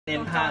เ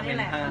น้นภาพไ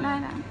ด้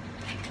น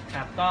ะค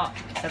รับก็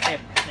สเต็ป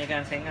ในกา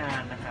รใช้งา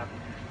นนะครับ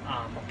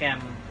โปรแกรม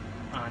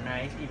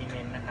Nice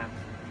Element นะครับ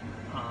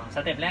ส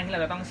เต็ปแรกที่เร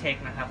าจะต้องเช็ค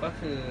นะครับก็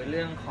คือเ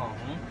รื่องของ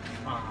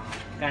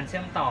การเชื่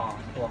อมต่อ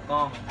ตัวก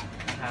ล้อง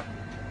นะครับ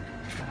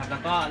แล้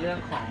วก็เรื่อง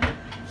ของ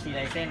คีย์ไล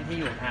เซนที่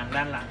อยู่ทาง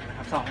ด้านหลังนะค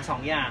รับสอ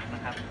งอย่างน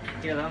ะครับ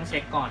ที่เราต้องเช็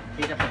คก่อน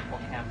ที่จะเปิดโปร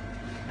แกรม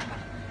นะครับ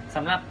ส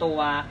ำหรับตัว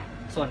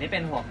ส่วนที่เป็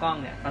นหัวกล้อง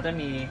เนี่ยเขาจะ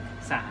มี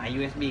สาย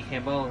USB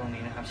cable ตรง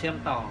นี้นะครับเชื่อม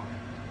ต่อ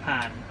ผ่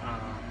าน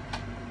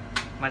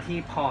มาที่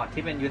พอร์ต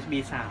ที่เป็น USB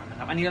 3 นะ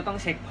ครับอันนี้เราต้อง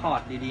เช็คพอร์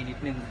ตดีๆนิด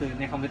นึงคือ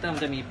ในคอมพิวเตอร์มั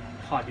นจะมี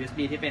พอร์ต USB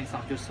ที่เป็น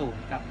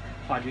 2.0 กับ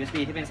พอร์ต USB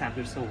ที่เป็น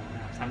 3.0 น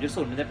ะครับ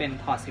 3.0 มันจะเป็น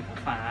พอร์ตสี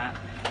ฟ้า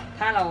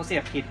ถ้าเราเสี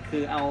ยบผิดคื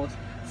อเอา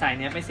สาย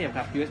นี้ไปเสียบ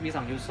กับ USB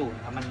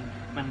 2.0 ครับ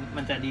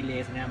มันจะดีเล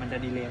ย์เนี่ยมันจะ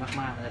ดีเลย์ม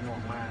ากๆมันจะหน่ว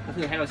งมากก็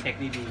คือให้เราเช็ค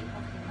ดี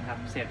ๆนะครับ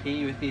เสียบที่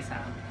USB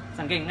 3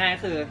 สังเกตง่าย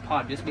คือพอ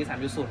ร์ต USB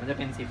 3.0 มันจะ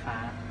เป็นสีฟ้า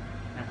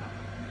นะครับ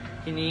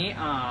ทีนี้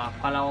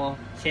พอเรา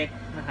เช็ค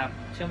นะครับ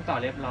เชื่อมต่อ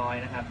เรียบร้อย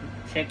นะครับ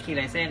เช็คคีย์ไ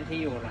ลเซนที่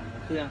อยู่หลัง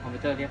เครื่องคอมพิ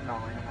วเตอร์เรียบร้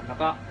อยนะครับแล้ว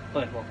ก็เ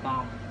ปิดหัวกล้อ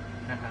ง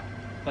นะครับ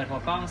เปิดหั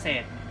วกล้องเสร็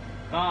จ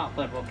ก็เ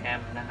ปิดโปรแกร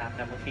มนะครับ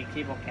ดับเบิลคลิก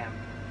ที่โปรแกรม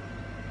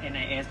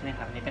NIS นะ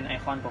ครับนี่เป็นไอ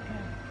คอนโปรแกร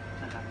ม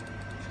นะครับ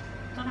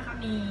ต้นนะครับ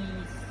มี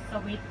ส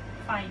วิตช์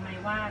ไฟไหม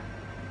ว่า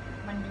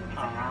มันอยู่ใน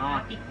สถาน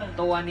ะปิดเปิด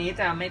ตัวนี้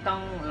จะไม่ต้อ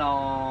งรอ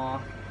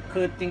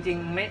คือจริง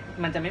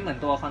ๆมันจะไม่เหมือน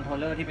ตัวคอนโทรล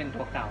เลอร์ที่เป็น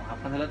ตัวเก่าครับ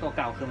คอนโทรลเลอร์ตัวเ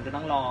ก่าคือมันจะต้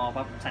องรอ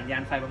สัญญา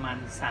ณไฟประมาณ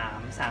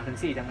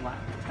3-4 จังหวะ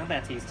ตั้งแต่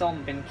สีส้ม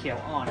เป็นเขียว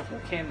อ่อนเขีย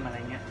วเข้มอะไร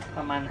เงี้ยป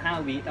ระมาณ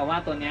5 วิแต่ว่า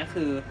ตัวนี้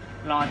คือ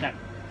รอจาก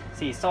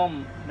สีส้ม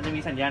มันจะมี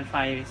สัญญาณไฟ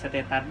สเต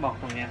ตัสบอก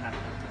ตรงนี้ครับ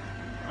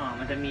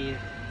มันจะมี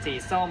สี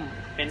ส้ม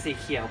เป็นสี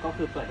เขียวก็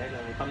คือเปิดได้เล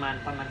ยประมา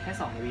ณแค่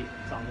2 วิ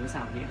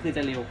2-3 วิคือจ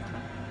ะเร็วกว่า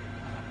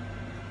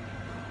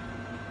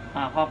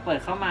พอเปิด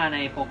เข้ามาใน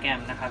โปรแกรม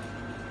นะครับ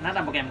หน้าต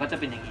าโปรแกรมก็จะ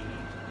เป็นอย่างนี้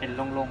เป็น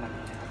โล่งๆแบบ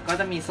นี้นะครับก็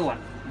จะมีส่วน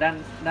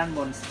ด้าน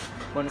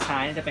บนซ้า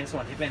ยจะเป็นส่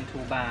วนที่เป็นทู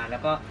บาร์แล้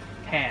วก็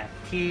แถบ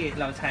ที่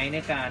เราใช้ใน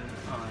การ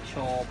โช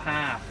ว์ภ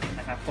าพ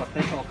นะครับกดเ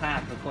พื่อโชว์ภาพ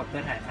หรือกดเพื่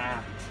อถ่ายภาพ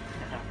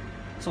นะครับ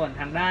ส่วน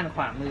ทางด้านข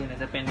วามือ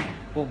จะเป็น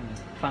ปุ่ม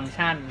ฟังก์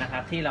ชันนะครั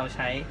บที่เราใ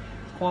ช้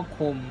ควบ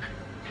คุม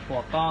หั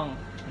วกล้อง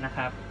นะค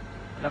รับ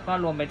แล้วก็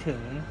รวมไปถึ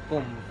ง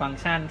ปุ่มฟังก์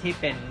ชันที่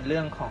เป็นเรื่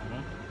องของ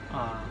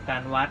กา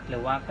รวัดหรื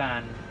อว่ากา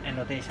ร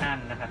annotation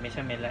นะครับ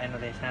measurement และ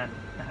annotation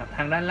นะครับท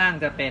างด้านล่าง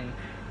จะเป็น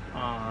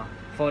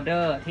โฟลเดอ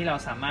ร์ที่เรา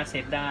สามารถเซ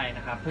ฟได้น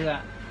ะครับเพื่อ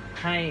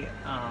ให้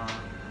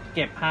เ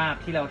ก็บภาพ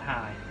ที่เราถ่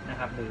ายนะ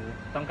ครับหรือ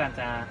ต้องการ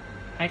จะ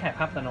ให้ถ่ายภ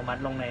าพอัตโนมั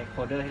ติลงในโฟ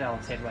ลเดอร์ที่เรา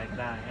เซฟไว้ก็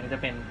ได้อันนี้จ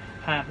ะเป็น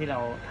ภาพที่เรา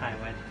ถ่าย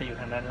ไว้จะอยู่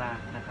ทางด้านล่าง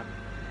นะครับ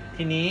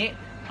ทีนี้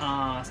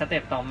สเต็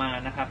ปต่อมา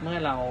นะครับเมื่อ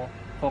เรา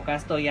โฟกั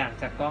สตัวอย่าง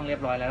จากกล้องเรีย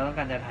บร้อยแล้วต้อง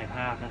การจะถ่ายภ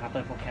าพนะครับเ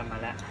ปิดโปรแกรมมา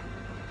แล้ว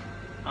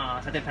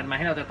สเต็ปถัดมาใ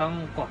ห้เราจะต้อง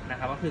กดนะ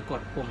ครับก็คือก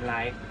ดปุ่มไล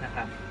ฟ์นะค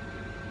รับ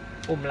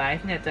ปุ่มไล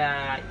ฟ์เนี่ยจะ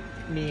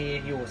มี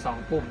อยู่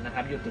2ปุ่มนะค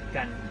รับอยู่ติด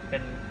กันเป็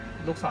น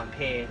ลูกศรเพ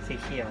ย์สี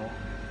เขียว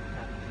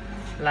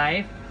ไล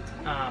ฟ์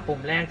ปุ่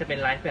มแรกจะเป็น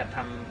ไลฟ์แบบ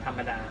ธรรม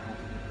ดา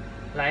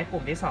ไลฟ์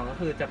ปุ่มที่2ก็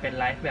คือจะเป็น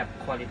ไลฟ์แบบ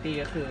คุณภาพ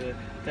ก็คือ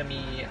จะ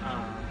มี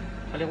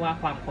เขาเรียกว่า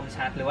ความคม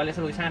ชัดหรือว่า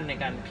resolution ใน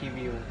การพรี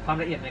วิวความ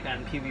ละเอียดในการ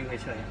พรีวิว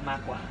เฉยๆมา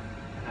กกว่า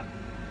นะครับ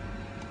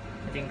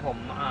จริงๆผม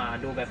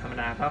ดูแบบธรรม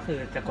ดาก็คือ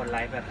จะกดไล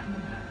ฟ์แบบธรรม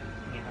ดา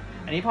นี่ครับ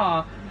อันนี้พอ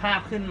ภาพ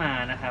ขึ้นมา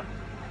นะครับ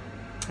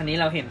อันนี้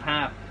เราเห็นภ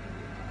าพ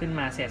ขึ้น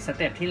มาเสร็จสเ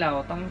ต็ปที่เรา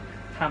ต้อง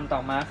ทำต่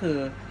อมาคือ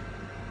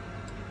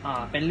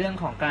เป็นเรื่อง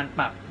ของการป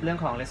รับเรื่อง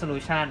ของ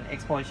resolution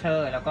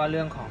exposure แล้วก็เ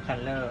รื่องของ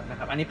color นะ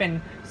ครับอันนี้เป็น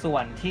ส่ว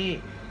นที่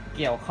เ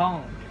กี่ยวข้อง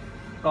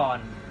ก่อน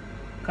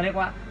เขาเรียก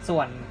ว่าส่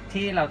วน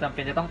ที่เราจำเ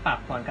ป็นจะต้องปรับ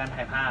ก่อนการถ่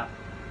ายภาพ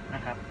น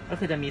ะครับก็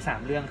คือจะมี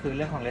3เรื่องคือเ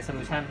รื่องของ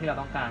resolution ที่เรา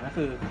ต้องการก็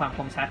คือความค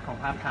มชัดของ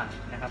ภาพถ่าย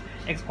นะครับ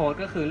expose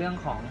ก็คือเรื่อง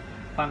ของ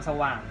ความส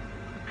ว่าง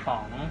ขอ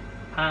ง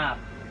ภาพ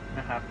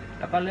นะครับ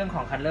แล้วก็เรื่องข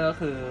อง color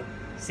คือ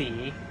สี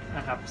น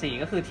ะครับสี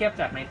ก็คือเทียบ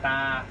จากในตา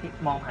ที่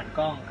มองผ่านก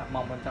ล้องกับม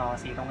องบนจอ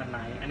สีตรงกันไหม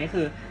อันนี้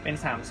คือเป็น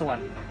3ส่วน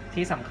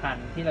ที่สำคัญ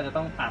ที่เราจะ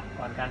ต้องปรับ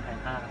ก่อนการถ่าย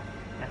ภาพ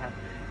นะครับ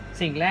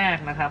สิ่งแรก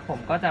นะครับผม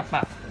ก็จะป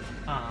รับ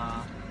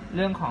เ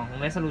รื่องของ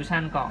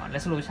resolution ก่อน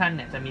resolution เ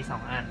นี่ยจะมี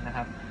2อันนะค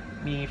รับ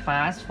มี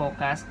fast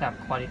focus กับ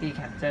quality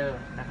capture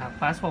นะครับ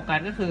fast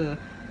focus ก็คือ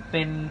เ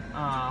ป็น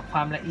คว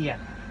ามละเอียด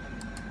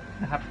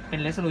นะครับเป็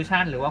น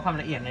resolution หรือว่าความ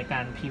ละเอียดในกา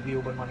รพรีวิว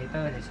บนมอนิเต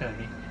อร์เฉย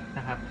ๆน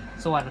ะครับ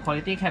ส่วน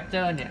quality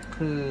capture เนี่ย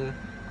คือ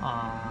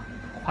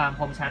ความ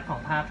คมชัดขอ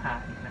งภาพถ่า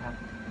ยนะครับ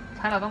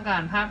ถ้าเราต้องกา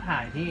รภาพถ่า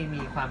ยที่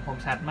มีความคม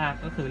ชัดมาก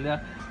ก็คือเลือก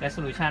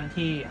resolution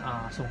ที่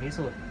สูงที่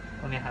สุด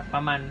ตรงนี้ครับป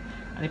ระมาณ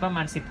อันนี้ประม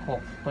าณ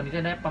16ตัวนี้จ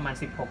ะได้ประมาณ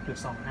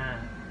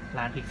 16.25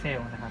 ล้านพิกเซ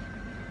ลนะครับ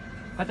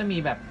ก็จะมี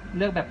แบบเ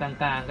ลือกแบบกลา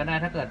งๆก็ได้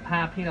ถ้าเกิดภ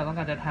าพที่เราต้อง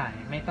การจะถ่าย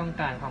ไม่ต้อง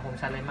การความคม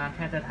ชัดอะไรมากแ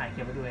ค่จะถ่ายเ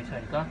ก็บไว้ดูเฉ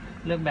ยๆก็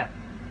เลือกแบบ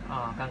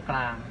กลา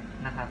ง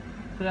ๆนะครับ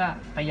เพื่อ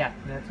ประหยัด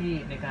เนื้อที่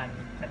ในการ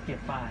จัดเก็บ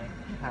ไฟล์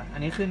นะครับอั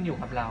นนี้ขึ้นอยู่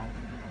กับเรา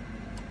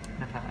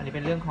นะครับอันนี้เ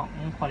ป็นเรื่องของ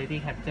quality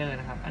capture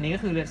นะครับอันนี้ก็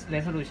คือ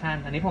resolution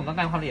อันนี้ผมต้อง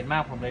การความละเอียดมา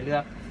กผมเลยเลื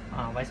อก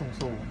ไว้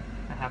สูง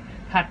ๆนะครับ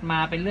ถัดมา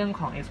เป็นเรื่อง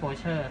ของ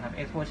exposure ครับ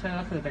exposure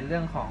ก็คือเป็นเรื่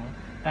องของ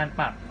การป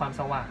รับความ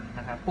สว่าง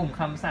นะครับปุ่ม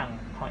คำสั่ง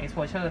ของ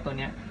exposure ตัว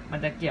นี้มัน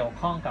จะเกี่ยว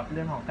ข้องกับเ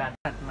รื่องของการ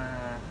ถัดมา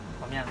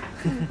ผมยัง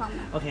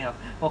โอเคครับ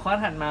หัวข้อ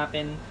ถัดมาเ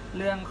ป็น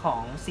เรื่องขอ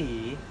งสี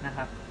นะค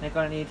รับในก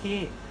รณีที่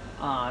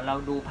เรา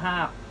ดูภา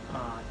พ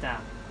จาก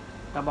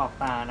กระบอก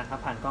ตานะครับ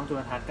ผ่านกล้องจุ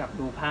ลทรรศน์กับ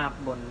ดูภาพ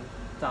บน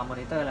จอมอ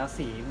นิเตอร์แล้ว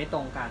สีไม่ต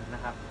รงกันน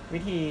ะครับวิ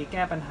ธีแ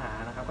ก้ปัญหา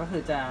นะครับก็คื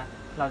อ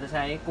เราจะใ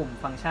ช้กลุ่ม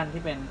ฟังก์ชัน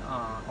ที่เป็น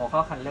หัวข้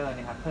อ color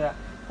นะครับเ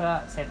พื่อ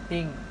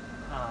setting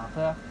เ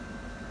พื่อ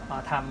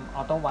ทำอ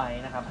อโต้ไว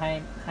ท์นะครับ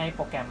ให้โป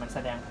รแกรมมันแส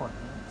ดงผล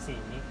สี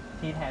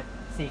ที่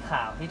สีข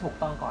าวที่ถูก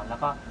ต้องก่อนแล้ว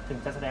ก็ถึง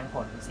จะแสดงผ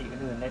ลสี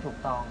อื่นๆได้ถูก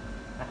ต้อง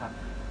นะครับ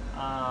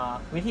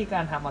วิธีกา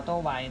รทำออโต้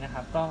ไวท์นะค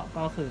รับ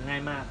ก็คือง่า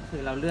ยมากคื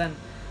อเราเลื่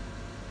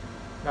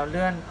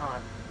อน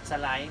ส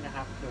ไลด์นะค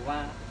รับหรือว่า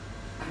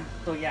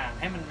ตัวอย่าง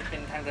ให้มันเป็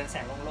นทางเดินแส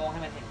งโล่งๆใ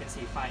ห้มันเห็นเป็น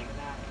สีไฟก็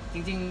ได้จ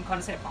ริงๆคอ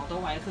นเซปต์ของออโต้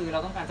ไวท์คือเรา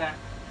ต้องการจะ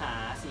หา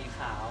สีข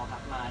าวครั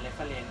บมา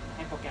reference ใ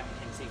ห้โปรแกรม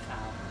เห็นสีขา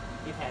ว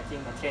ที่แท้จริง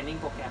เหมือนเทรนนิ่ง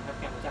โปรแกรมให้โปร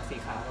แกรมรู้จักสี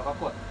ขาวแล้วก็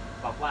กด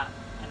บอกว่า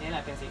อันนี้แหล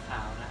ะเป็นสีขา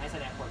วนะให้แส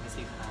ดงผลเป็น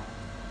สีขาว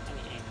อัน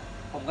นี้เอง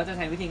ผมก็จะใ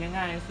ช้วิธี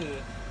ง่ายๆก็คือ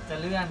จะ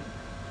เลื่อน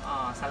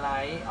สไล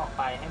ด์ออกไ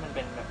ปให้มันเ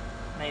ป็นแบบ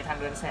ในทาง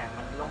เดินแสง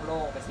มันโ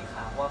ล่งๆเป็นสีข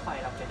าวเพราะว่าไฟ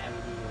เราเป็น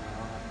LED อยู่แล้ว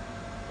ครับ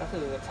ก็คื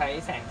อใช้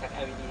แสงจาก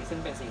LED ซึ่ง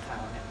เป็นสีขา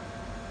วเนี่ย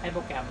ให้โป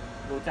รแกรม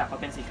รู้จักว่า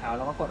เป็นสีขาวแ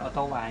ล้วก็กดออโ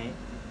ต้ไวท์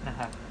นะค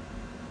รับ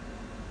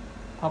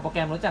พอโปรแกร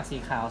มรู้จักสี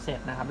ขาวเสร็จ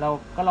นะครับเรา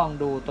ก็ลอง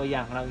ดูตัวอย่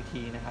างเราอีก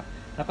ทีนะครับ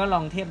แล้วก็ล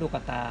องเทียบดู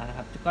กับตานะค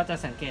รับก็จะ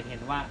สังเกตเห็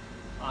นว่า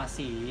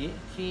สี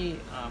ที่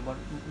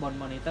บน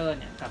มอนิเตอร์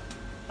เนี่ยกับ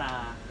ตา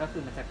ก็คื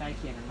อมันจะใกล้เ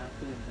คียงกันมาก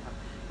ขึ้นนะครับ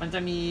มันจะ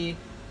มี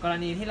กร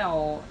ณีที่เรา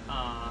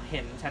เ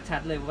ห็นชั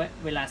ดๆเลยว่า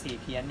เวลาสี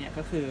เพี้ยนเนี่ย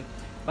ก็คือ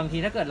บางที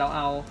ถ้าเกิดเราเ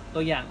อา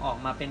ตัวอย่างออก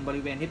มาเป็นบ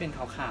ริเวณที่เป็นข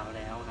าวๆแ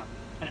ล้วครับ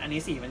อัน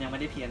นี้สีมันยังไม่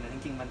ได้เพี้ยนนะจ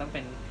ริงๆมันต้องเ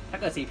ป็นถ้า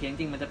เกิดสีเพี้ยน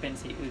จริงมันจะเป็น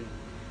สีอื่น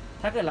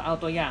ถ้าเกิดเราเอา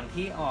ตัวอย่าง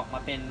ที่ออกมา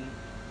เป็น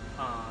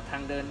ทา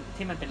งเดิน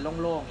ที่มันเป็น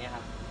โล่งๆเนี่ยค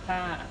รับ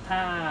ถ้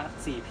า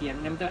สีเพี้ยน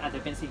เนี่ยมันอาจจ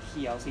ะเป็นสีเ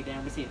ขียวสีแดง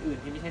เป็นสีอื่น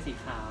ที่ไม่ใช่สี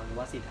ขาวหรือ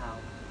ว่าสีเทา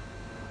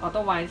ออโ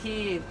ต้ไวท์ที่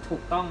ถู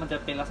กต้องมันจะ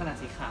เป็นลักษณะ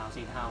สีขาว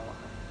สีเทา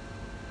ครับ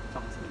ส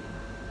องสี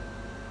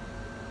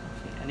โอเ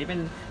คอันนี้เป็น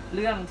เ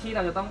รื่องที่เร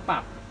าจะต้องปรั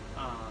บ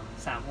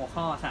3หัว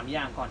ข้อ3อ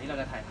ย่างก่อนที่เรา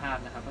จะถ่ายภาพ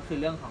นะครับก็คือ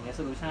เรื่องของ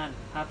resolution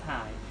ภาพถ่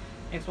าย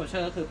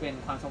exposure ก็คือเป็น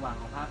ความสว่าง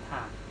ของภาพ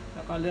ถ่ายแ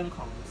ล้วก็เรื่องข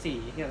องสี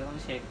ที่เราต้อ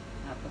งเช็ค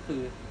นะครับก็คื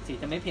อสี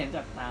จะไม่เพี้ยนจ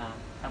ากตา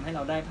ทำให้เร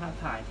าได้ภาพ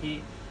ถ่ายที่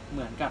เห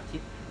มือนกับ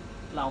ที่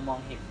เรามอง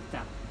เห็นจ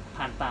าก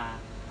ผ่านตา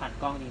ผ่าน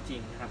กล้องจริ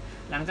งๆนะครับ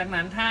หลังจาก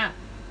นั้นถ้า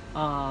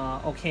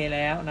โอเคแ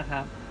ล้วนะค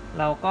รับ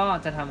เราก็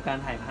จะทำการ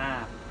ถ่ายภา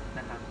พ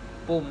นะครับ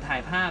ปุ่มถ่า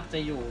ยภาพจะ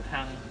อยู่ท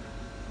าง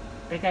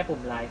ใกล้ๆปุ่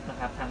มไลฟ์นะ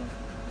ครับทาง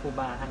ทูบ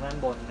าร์ทางด้าน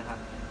บนนะครับ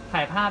ถ่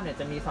ายภาพเนี่ย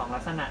จะมี2ลั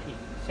กษณะอีก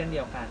เช่นเดี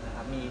ยวกันนะค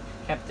รับมี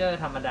Capture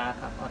ธรรมดา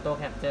ครับ Auto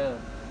Capture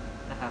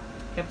นะครับ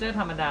Capture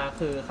ธรรมดา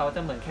คือเขาจ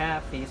ะเหมือนแค่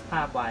ฟรีซภ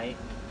าพไว้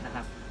นะค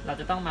รับเรา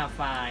จะต้องมาไ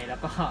ฟล์แล้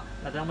วก็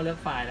เราจะต้องมาเลือก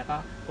ไฟล์แล้วก็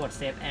กด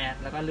Save As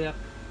แล้วก็เลือก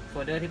โฟ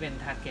ลเดอร์ที่เป็น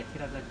Target ที่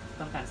เราจะ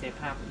ต้องการเซฟ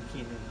ภาพอีกที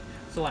หนึ่ง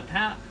ส่วน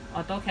ถ้า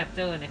Auto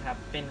Capture นะครับ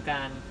เป็นก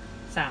าร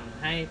สั่ง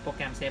ให้โปรแก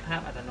รมเซฟภา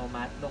พอัตโน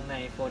มัติลงใน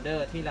โฟลเดอ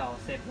ร์ที่เรา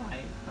เซฟไว้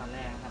ตอนแร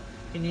กครับ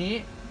ทีนี้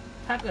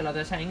ถ้าเกิดเรา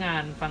จะใช้งา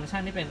นฟังก์ชั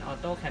นที่เป็น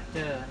Auto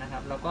Capture นะครั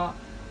บเราก็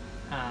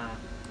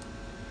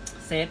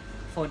เซต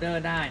โฟลเดอ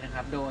ร์ได้นะค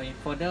รับโดย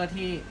โฟลเดอร์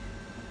ที่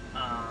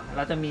เร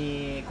าจะมี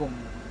ก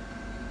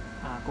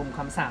ลุ่มค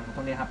ำสั่งต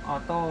รงนี้ครับ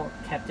Auto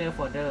Capture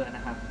Folder น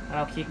ะครับเร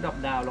าคลิกดรอป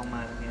ดาวน์ลงม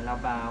าตรงนี้เรา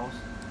browse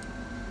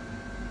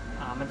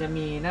มันจะ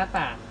มีหน้า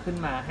ต่างขึ้น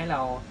มาให้เร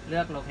าเลื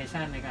อกโลเค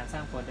ชันในการสร้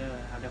างโฟลเดอร์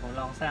นะครับเดี๋ยวผม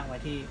ลองสร้างไว้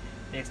ที่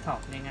Desktop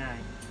ง่าย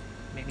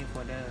ๆ Make new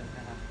folder น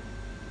ะครับ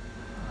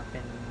เป็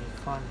น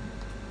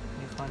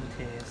Nikon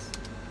Test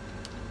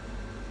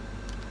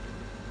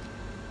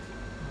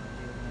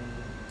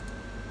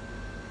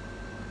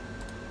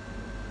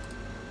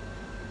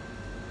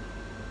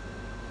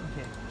โอเค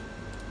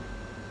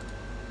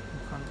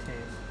Nikon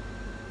Test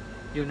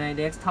อยู่ใน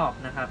Desktop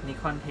นะครับ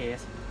Nikon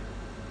Test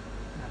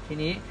ที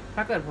นี้ถ้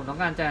าเกิดผมต้อง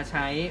การจะใ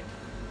ช้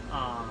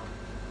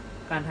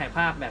การถ่ายภ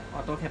าพแบบ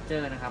Auto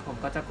Capture นะครับผม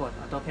ก็จะกด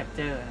Auto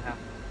Capture นะครับ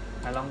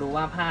ลองดู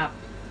ว่าภาพ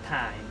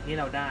ถ่ายที่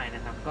เราได้น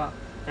ะครับก็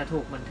จะถู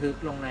กบันทึก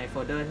ลงในโฟ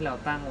ลเดอร์ที่เรา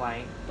ตั้งไว้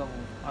ตรง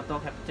Auto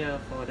Capture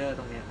Folder ต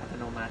รงนี้อัต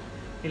โนมัติ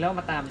ที่เรา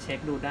มาตามเช็ค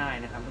ดูได้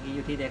นะครับเมื่อกี้อ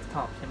ยู่ที่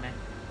Desktop ใช่ไหม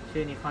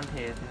ชื่อ Nikon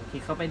Test คลิ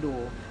กเข้าไปดู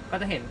ก็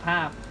จะเห็นภ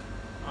าพ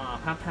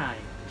ถ่าย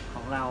ข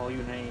องเราอ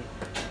ยู่ใน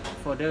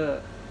โฟลเดอร์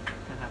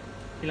นะครับ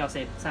ที่เราเซ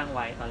ฟสร้างไ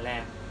ว้ตอนแร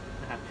ก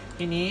นะครับ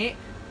ทีนี้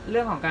เ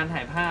รื่องของการถ่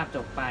ายภาพจ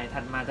บไป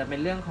ถัดมาจะเป็น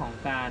เรื่องของ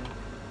การ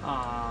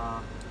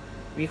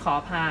วิเคราะ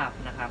ห์ภาพ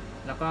นะครับ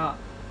แล้วก็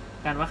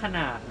การวัดขน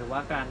าดหรือว่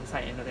าการใ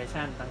ส่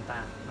annotation ต่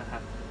างๆนะครั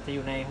บจะอ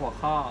ยู่ในหัว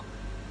ข้อ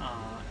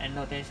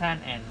annotation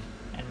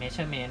and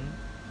measurement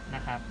น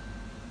ะครับ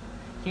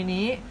ที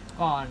นี้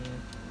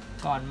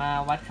ก่อนมา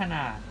วัดขน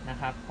าดนะ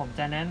ครับผมจ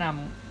ะแนะน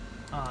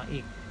ำอี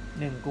ก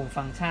1กลุ่ม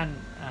ฟังก์ชัน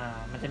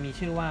มันจะมี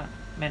ชื่อว่า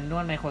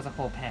manual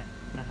microscope pad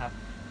นะครับ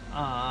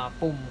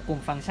กลุ่ม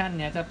ฟังก์ชัน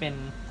นี้จะเป็น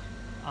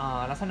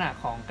ลักษณะ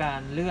ของกา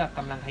รเลือกก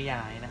ำลังขย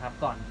ายนะครับ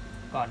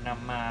ก่อนน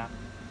ำมา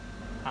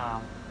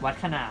วัด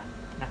ขนาด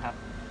นะครับ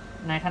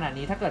ในขณะ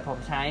นี้ถ้าเกิดผม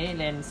ใช้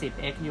เลนส์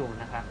 10x อยู่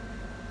นะครับ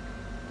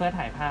เพื่อ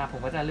ถ่ายภาพผ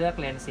มก็จะเลือก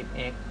เลนส์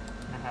 10x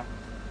นะครับ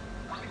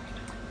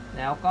แ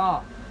ล้วก็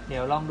เดี๋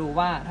ยวลองดู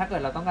ว่าถ้าเกิ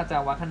ดเราต้องการจะ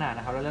วัดขนาดน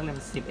ะครับเราเลือกเลน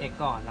ส์ 10x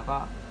ก่อนแล้วก็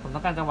ผมต้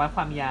องการจะวัดค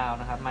วามยาว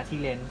นะครับมาที่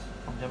เลนส์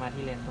ผมจะมา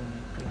ที่เลนส์ตรง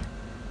นี้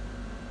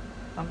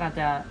ต้องการ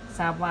จะ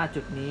ทราบว่า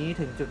จุดนี้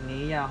ถึงจุด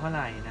นี้ยาวเท่าไห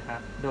ร่นะครั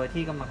บโดย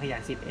ที่กำลังขยา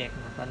ย 10x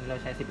ตอนนี้เรา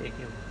ใช้ 10x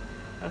อยู่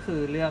ก็คือ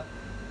เลือก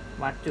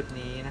วัดจุด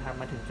นี้นะครับ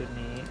มาถึงจุด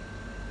นี้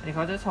อันนี้เข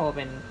าจะโชว์เ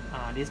ป็น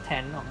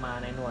distance ออกมา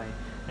ในหน่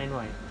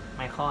วยไ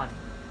มครอน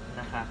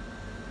นะครับ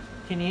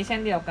ทีนี้เช่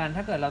นเดียวกันถ้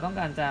าเกิดเราต้อง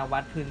การจะวั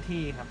ดพื้น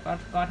ที่ครับ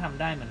ก็ท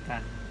ำได้เหมือนกั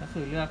นก็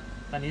คือเลือก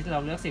ตอนนี้เรา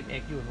เลือก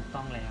 10x อยู่ถูก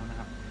ต้องแล้วนะ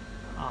ครับ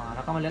แ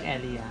ล้วก็มาเลือก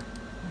area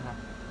นะครับ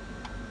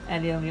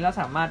area ตรงนี้เรา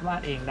สามารถวา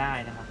ดเองได้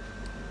นะครับ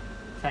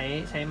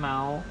ใช้เมา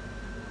ส์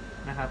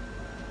นะครับ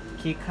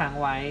คลิกค้าง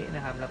ไว้น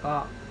ะครับแล้วก็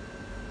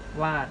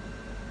วาด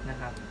นะ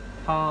ครับ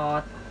พอ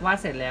วาด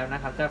เสร็จแล้วน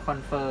ะครับจะคอน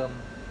เฟิร์ม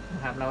น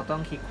ะครับเราต้อ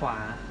งคลิกขวา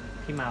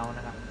ที่เมาส์น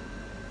ะครับ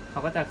เขา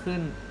ก็จะขึ้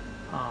น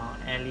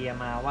area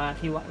มาว่า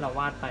ที่เรา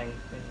วาดไป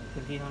เป็น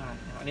พื้นที่เท่าไหร่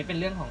อันนี้เป็น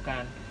เรื่องของกา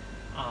ร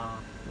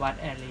วัด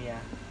area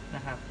น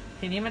ะครับ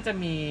ทีนี้มันจะ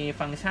มี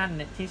ฟังก์ชัน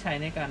ที่ใช้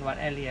ในการวัด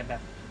area แบ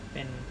บเ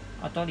ป็น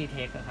auto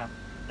detect ครับ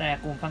แต่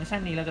กลุ่มฟังก์ชั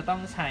นนี้เราจะต้อ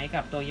งใช้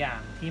กับตัวอย่า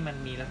งที่มัน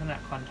มีลักษณะ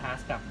คอนทราส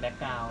ต์กับแบ็ก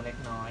กราวด์เล็ก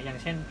น้อยอย่าง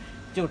เช่น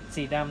จุด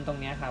สีดำตรง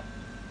นี้ครับ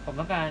ผม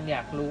ต้องการอย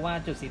ากรู้ว่า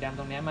จุดสีดำ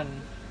ตรงนี้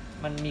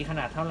มันมีข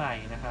นาดเท่าไหร่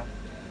นะครับ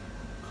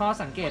ข้อ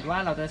สังเกตว่า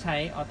เราจะใช้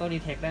auto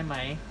detect ได้ไหม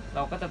เร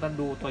าก็จะต้อง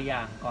ดูตัวอย่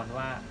างก่อน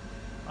ว่า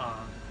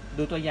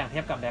ดูตัวอย่างเที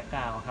ยบกับแบ็กก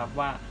ราวด์ครับ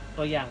ว่า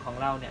ตัวอย่างของ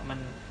เราเนี่ย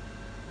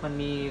มัน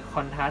มีค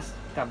อนทราสต์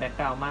กับแบ็ก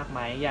กราวด์มากไหม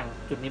อย่าง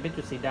จุดนี้เป็น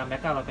จุดสีดำแบ็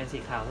กกราวด์เราเป็นสี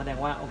ขาวแสดง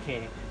ว่าโอเค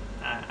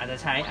อาจจะ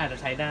ใ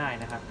ช้ได้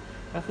นะครับ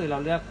ก็คือเรา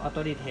เลือก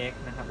auto detect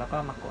นะครับแล้วก็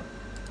มากด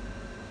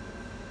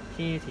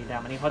ที่สีด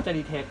ำอันนี้เขาจะ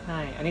detect ใ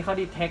ห้อันนี้เขา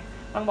detect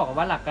ต้องบอก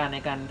ว่าหลักการใน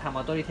การทำ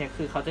auto detect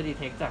คือเขาจะ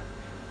detect จาก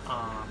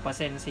เปอร์เ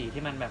ซ็นต์สี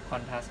ที่มันแบบคอ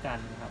นทราสต์กัน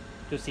ครับ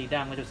จุดสีด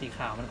ำกับจุดสีข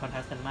าวมันคอนทรา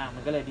สต์กันมากมั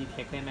นก็เลย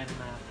detect ได้แม่น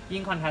มาก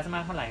ยิ่งคอนทราสต์มา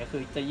กเท่าไหร่ก็คื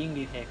อจะยิ่ง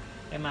detect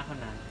ได้มากเท่า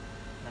นั้น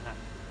นะครับ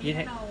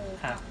detect เรา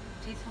ปรับ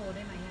เทสโชไ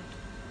ด้ไหม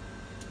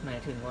หมาย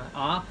ถึงว่า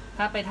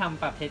ถ้าไปท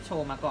ำปรับเทสโช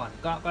มาก่อน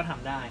ก็ท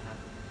ำได้ครับ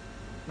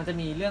มันจะ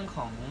มีเรื่องข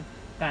อง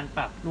การป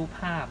รับรูป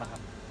ภาพครั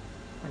บ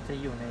มันจะ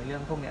อยู่ในเรื่อ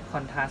งพวกเนี้ยค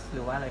อนทราสต์ห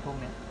รือว่าอะไรพวก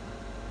เนี้ย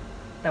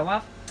แต่ว่า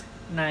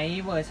ใน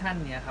เวอร์ชัน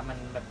เนี้ยครับมัน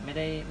แบบไม่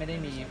ได้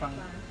มีฟัง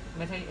ไ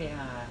ม่ใช่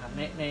AR ครับ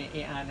ใน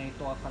AR ใน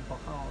ตัว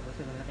confocal รู้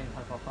สึกว่าจะเป็น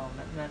confocal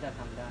น่าจะ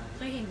ทำได้เ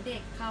คยเห็นเด็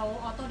กเขา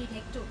auto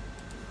detect จุด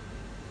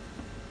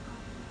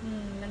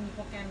มันมีโป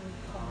รแกรม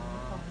ข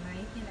องไน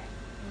ท์นี่แหละ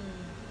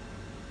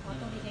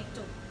auto detect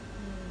จุด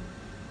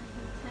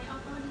ใช้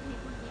auto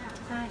detect เมื่อกี้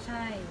ใ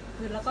ช่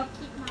คือแล้วก็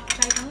ใ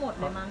ช้ทั้งหมด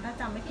เลยมั้งถ้า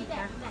จำไม่ผิด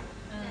นะ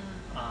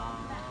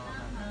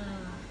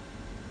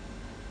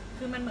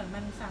คือมันเหมือน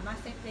มันสามารถ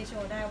เซตเรโช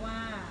ได้ว่า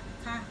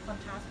ค่าคอน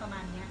ทราสต์ประมา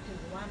ณนี้ถือ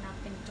ว่านับ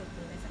เป็นจุดห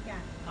รืออะไรสักอย่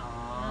าง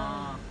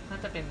น่า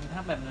จะเป็นถ้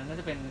าแบบนั้นน่า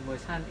จะเป็นเวอ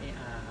ร์ชัน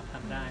AR ครับท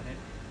ำได้ใน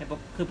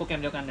คือโปรแกร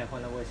มเดียวกันแต่ค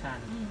นละเวอร์ชัน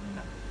ค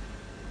รับ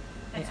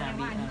แต่แสดง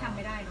ว่าอันนี้ทำไ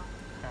ม่ได้เนาะ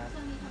เค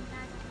รื่องนี้ทำไ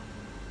ด้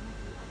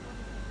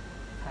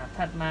ครับ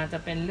ถัดมาจะ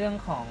เป็นเรื่อง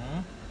ของ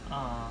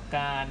ก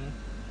าร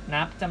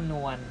นับจำน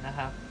วนนะค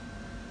รับ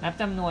นับ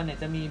จำนวนเนี่ย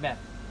จะมีแบบ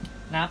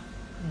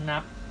นั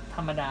บธ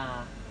รรมดา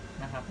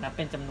นะครับนับเ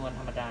ป็นจำนวน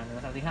ธรรมดา1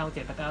 2 3 4 5 6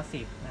 7 8 9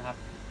 10นะครับ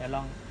เดี๋ยวล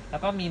องแล้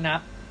วก็มีนั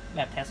บแบ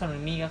บ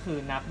taxonomy ก็คือ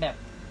นับแบบ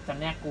จำ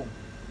แนกกลุ่ม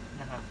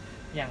นะครับ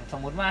อย่างส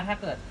มมุติว่าถ้า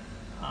เกิด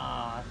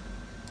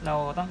เรา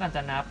ต้องการจ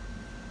ะนับ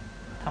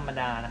ธรรม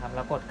ดานะครับเร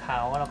ากดเขา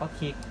แล้วก็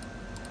คลิก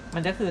มั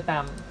นจะคือ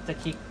จะ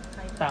คลิก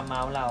ตามเม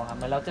าส์เราครับเ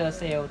หมือนเราเจอเ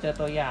ซลล์เจอ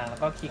ตัวอย่างแล้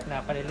วก็คลิกนั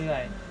บไปเรื่อ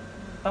ย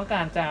ๆต้องก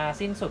ารจะ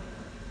สิ้นสุด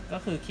ก็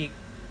คือคลิก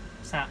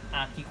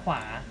ขว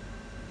า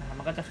นะครับ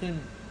มันก็จะขึ้น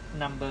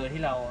number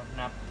ที่เรา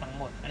นับทั้ง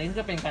หมดอันนี้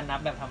ก็เป็นการนับ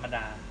แบบธรรมด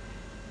า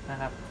นะ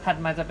ครับถัด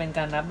มาจะเป็นก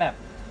ารนับแบบ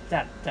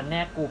จัดจำแน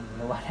กกลุ่มห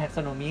รือว่า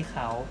taxonomy เข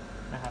า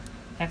นะครับ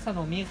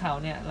taxonomy เขา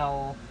เนี่ยเรา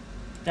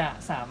จะ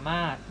สาม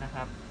ารถนะค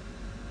รับ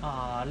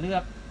เลือ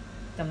ก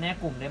จำแนก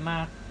กลุ่มได้ม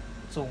าก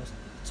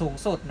สูง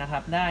สุดนะครั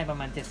บได้ประ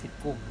มาณ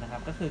70กลุ่มนะครั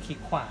บก็คือคลิก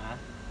ขวา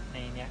ใน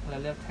เนี้ยเรา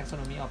เลือก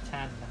taxonomy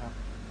option นะครับ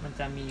มัน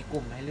จะมีก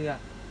ลุ่มให้เลือก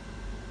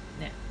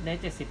เนี่ยได้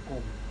70ก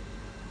ลุ่ม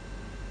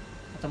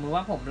สมมุติ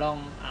ว่าผมลอง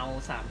เอา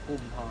3กลุ่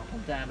มพอผ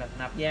มจะแบบ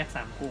นับแยก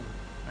3กลุ่ม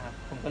นะครับ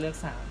ผมก็เลือก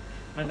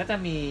3มันก็จะ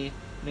มี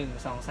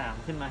1 2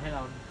 3ขึ้นมาให้เร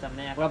าจำแ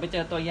นกเราไปเจ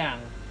อตัวอย่าง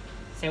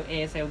เซลล์ A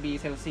เซลล์ B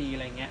เซลล์ C อะ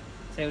ไรเงี้ย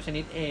เซลล์ช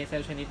นิด A เซล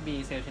ล์ชนิด B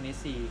เซลล์ชนิด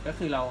C ก็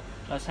คือเ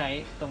ราใช้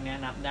ตรงนี้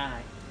นับได้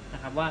น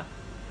ะครับว่า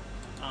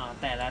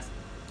แต่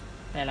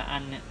ละอั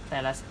นเนี่ยแต่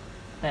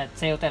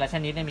เซลล์แต่ละช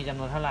นิดเนี่ยมีจำ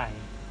นวนเท่าไหร่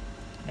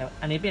เดี๋ยว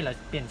อันนี้เป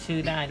ลี่ยนชื่อ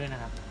ได้ด้วยน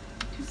ะครับ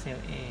เซล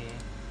ล์ A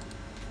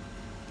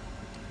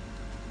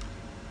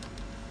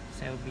เ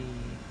ซลล์ B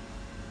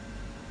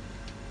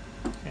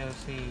เซลล์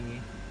C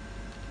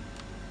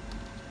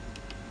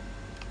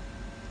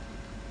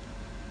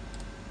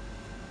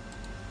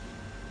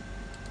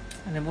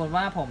สมมติ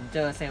ว่าผมเจ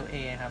อเซลล์ A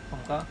ครับผ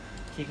มก็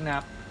คลิกนั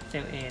บเซล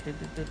ล์ A ตึ๊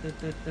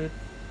ด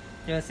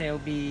เจอเซล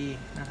ล์ B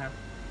นะครับ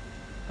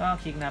ก็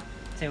คลิกนับ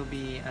เ ซลล์ B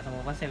สมม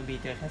ติว่าเซลล์ B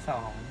เจอแค่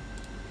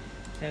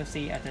2เซลล์ C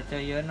อาจจะเจ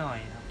อเยอะหน่อย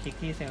ครับคลิก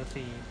ที่เซลล์ C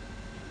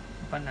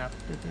ก็นับ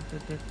ตึ๊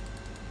ด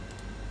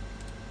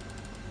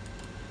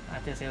อา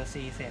จจะเซลล์ C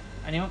เสร็จ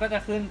อันนี้มันก็จะ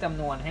ขึ้นจำ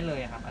นวนให้เลย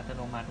ครับอัตโ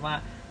นมัติว่า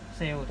เ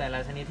ซลล์แต่ละ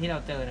ชนิดที่เรา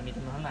เจอมีจ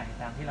ำนวนเท่าไหร่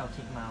ตามที่เราค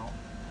ลิกเมาส์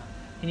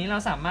ทีนี้เรา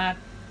สามารถ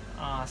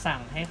สั่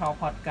งให้เขา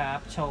พล็อตกรา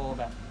ฟโชว์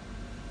แบบ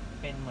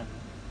เป็นเหมือน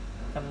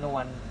จำนว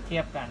นเที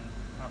ยบกัน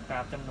กรา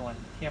ฟจำนวน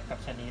เทียบกับ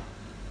ชนิด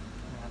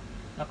นะครับ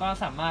แล้วก็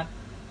สามารถ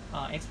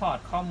export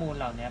ข้อมูล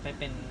เหล่านี้ไป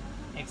เป็น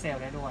Excel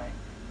ได้ด้วย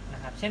น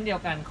ะครับเช่นเดีย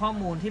วกันข้อ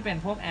มูลที่เป็น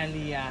พวก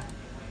area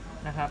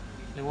นะครับ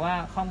หรือว่า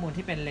ข้อมูล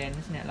ที่เป็น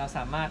range เนี่ยเราส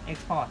ามารถ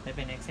export ไปเ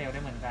ป็น Excel ไ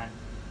ด้เหมือนกัน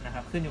นะค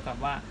รับขึ้นอยู่กับ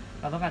ว่า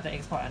เราต้องการจะ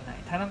export อันไหน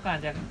ถ้าต้องการ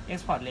จะ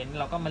export range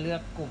เราก็มาเลือ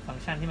กกลุ่มฟัง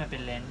ก์ชันที่มันเป็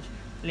น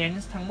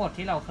range ทั้งหมด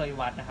ที่เราเคย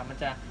วัดนะครับมัน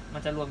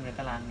จะรวมอยู่ใน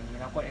ตารางนี้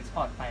แล้วกด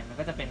export ไปมัน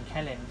ก็จะเป็นแค่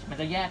range มัน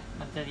จะแ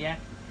ยก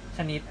ช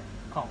นิด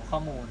ของข้อ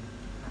มูล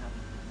นะครับ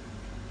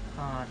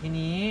ที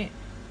นี้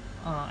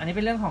อันนี้เ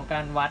ป็นเรื่องของก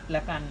ารวัดแล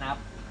ะการนับ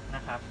น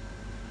ะครับ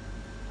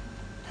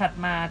ถัด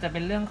มาจะเป็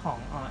นเรื่องของ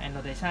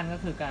annotation ก็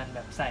คือการแบ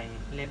บใส่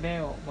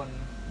label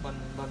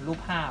บนรูป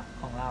ภาพ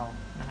ของเรา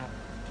นะครับ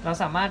เรา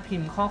สามารถพิ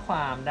มพ์ข้อคว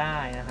ามได้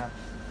นะครับ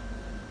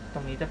ต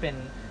รงนี้จะเป็น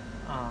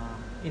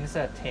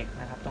insert text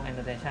นะครับตรง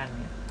annotation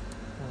เนี่ย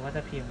ผมก็จ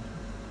ะพิมพ์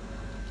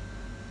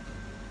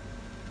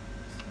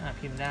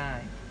ได้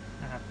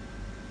นะครับ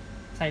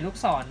ใส่ลูก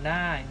ศรไ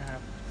ด้นะครั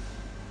บ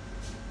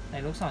ใส่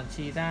ลูกศร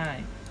ชี้ได้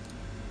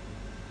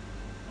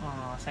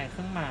ใส่เค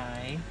รื่องหมา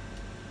ย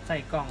ใส่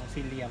กล่อง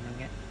สี่เหลี่ยมอย่า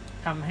งเงี้ย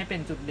ทำให้เป็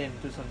นจุดเด่น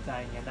จุดสนใจ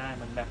อย่างเงี้ยได้เ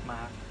หมือนแบบม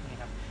าร์กนี่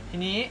ครับที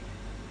นี้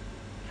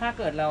ถ้า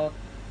เกิดเรา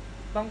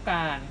ต้องก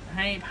ารใ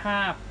ห้ภ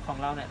าพของ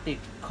เราเนี่ยติด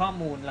ข้อ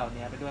มูลเหล่า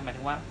นี้ไปด้วยหมาย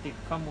ถึงว่าติด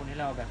ข้อมูลที่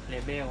เราแบบเล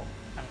เบล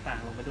ต่าง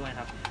ๆลงไปด้วย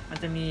ครับมัน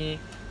จะมี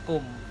ก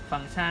ลุ่มฟั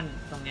งก์ชัน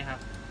ตรงนี้ครั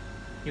บ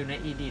อยู่ใน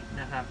edit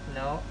นะครับแ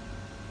ล้ว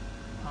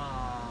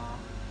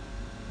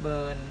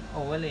burn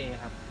overlay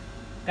ครับ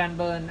การเ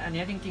บิร์นอัน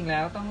นี้จริงๆแล้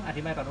วต้องอ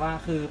ธิบายก่อนว่า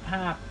คือภ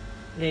าพ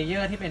เลเยอ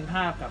ร์ที่เป็นภ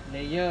าพกับเล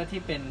เยอร์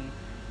ที่เ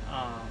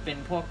ป็น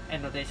พวก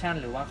annotation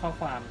หรือว่าข้อ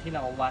ความที่เร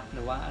าวัดห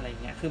รือว่าอะไร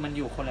เงี้ยคือมันอ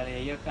ยู่คนละเล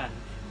เยอร์กัน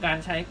การ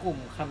ใช้กลุ่ม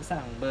คำ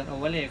สั่ง burn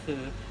overlay คื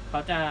อเขา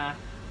จะ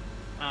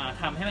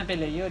ทำให้มันเป็น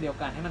เลเยอร์เดียว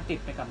กันให้มันติด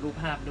ไปกับรูป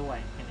ภาพด้วย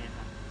นี่ค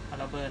รับพอ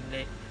เรา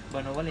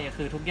burn overlay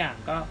คือทุกอย่าง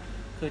ก็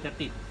คือจะ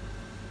ติด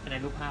ใน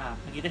รูปภาพ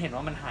เมื่อกี้จะเห็น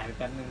ว่ามันหายไปแ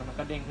ป๊บนึงแล้วมัน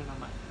ก็เด้งขึ้นมา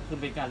ใหม่คือ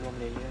เป็นการรวม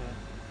เลเยอร์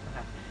นะค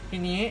รับที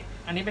นี้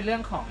อันนี้เป็นเรื่อ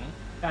งของ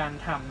การ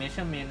ทำ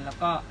measurement แล้ว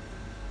ก็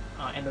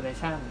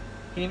annotation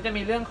ทีนี้จะ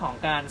มีเรื่องของ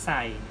การใ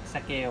ส่ส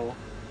เกล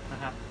นะ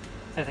ครับ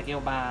ใส่สเกล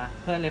บาร์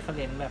เพื่อ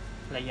reference แบบ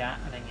ระยะ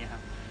อะไรเงี้ยครั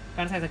บก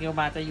ารใส่สเกล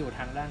บาร์จะอยู่ท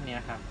างด้านนี้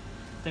ครับ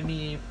จะมี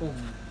ปุ่ม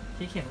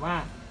ที่เขียนว่า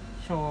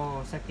show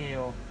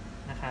scale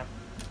นะครับ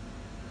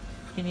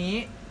ทีนี้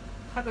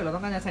ถ้าเกิดเราต้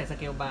องการจะใส่ส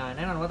เกลบาร์แ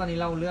น่นอนว่าตอนนี้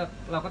เร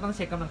าก็ต้องเ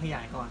ช็คกำลังขย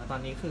ายก่อนตอ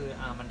นนี้คือ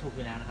มันถูกอ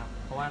ยู่แล้วนะครับ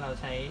เพราะว่าเรา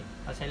ใ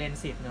ช้เลน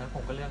ส์10เนอะผ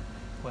มก็เลือก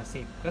หัว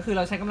10ก็คือเ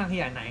ราใช้กำลังข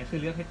ยายไหนคือ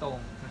เลือกให้ตรง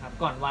นะครับ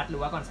ก่อนวัดหรื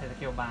อว่าก่อนใส่ส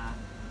เกลบาร์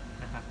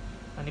นะครับ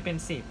ตอนนี้เป็น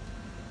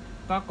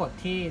10ก็กด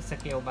ที่ส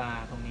เกลบา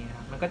ร์ตรงนี้นะค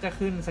รับมันก็จะ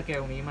ขึ้นสเก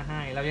ลนี้มาใ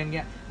ห้เรายั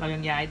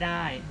งย้ายไ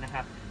ด้นะค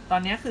รับตอ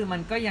นนี้คือมั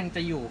นก็ยังจ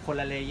ะอยู่คน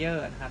ละเลเยอ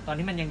ร์นะครับตอน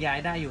ที่มันยังย้าย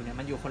ได้อยู่เนี่ย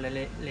มันอยู่คนละ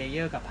เลเย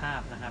อร์กับภา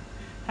พนะครับ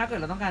ถ้าเกิด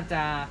เราต้องการจ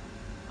ะ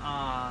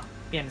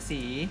เปลี่ยน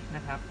สีน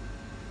ะครับ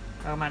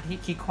เรามาที่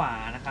คลิกขวา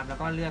นะครับแล้ว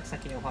ก็เลือก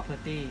Scale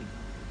Property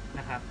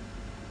นะครับ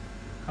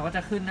เขาก็จ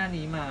ะขึ้นหน้า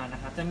นี้มาน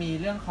ะครับจะมี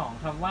เรื่องของ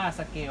คำว่า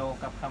Scale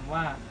กับคำ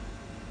ว่า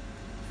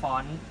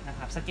Font นะค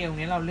รับ Scale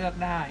นี้เราเลือก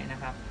ได้นะ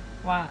ครับ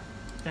ว่า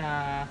จะ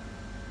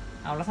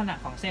เอาลักษณะ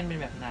ของเส้นเป็น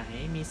แบบไหน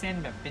มีเส้น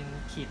แบบเป็น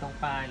ขีดตรง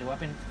ปลายหรือว่า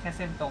เป็นแค่เ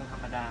ส้นตรงธร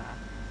รมดา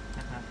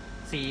นะครับ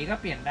สีก็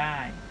เปลี่ยนได้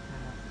น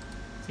ะครับ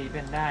สีเป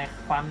ลี่ยนได้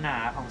ความหนา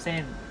ของเส้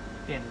น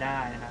เปลี่ยนได้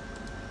นะครับ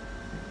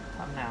ค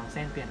วามหนาของเ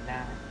ส้นเปลี่ยนไ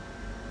ด้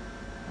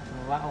สมม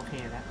ติว่าโอเค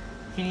แล้ว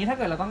ทีนี้ถ้าเ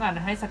กิดเราต้องการ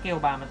ให้สเกล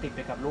บาร์มันติดไป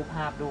กับรูปภ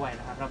าพด้วย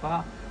นะครับเราก็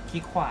คลิ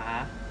กขวา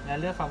แล้ว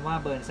เลือกคำว่า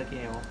burn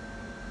scale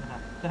นะครั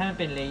บเพื่อให้มัน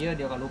เป็นเลเยอร์เ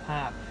ดียวกับรูปภ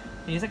าพ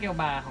ทีนี้สเกล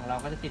บาร์ของเรา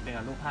ก็จะติดไป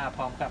กับรูปภาพพ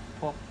ร้อมกับ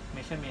พวก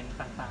measurement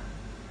ต่าง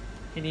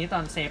ๆทีนี้ตอ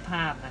นเซฟภ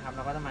าพนะครับเร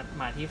าก็จะ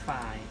มาที่ไฟ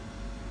ล์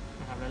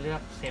นะครับแล้วเลือ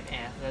ก save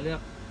as แล้วเลือ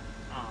ก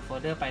โฟล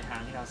เดอร์ปลายทา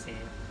งที่เราเซ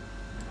ฟ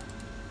นะครับ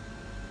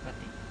ก็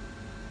ติด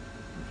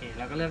โอเคแ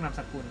ล้วก็เลือกนาม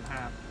สกุลภ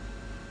าพ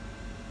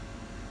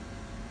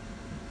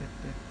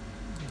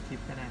ทิป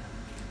ก็ได้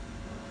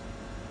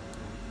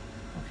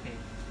โอเค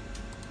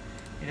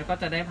แล้วก็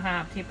จะได้ภา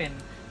พที่เป็น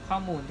ข้อ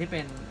มูลที่เ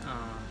ป็น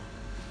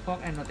พวก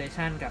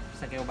annotation กับ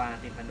scale bar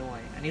ติดมาด้วย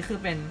อันนี้คือ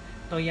เป็น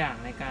ตัวอย่าง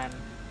ในการ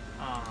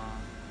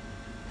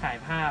ถ่าย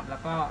ภาพแล้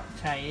วก็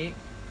ใช้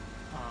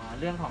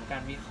เรื่องของกา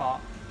รวิเคราะ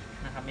ห์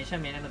นะครับ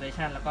measurement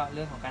annotation แล้วก็เ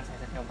รื่องของการใส่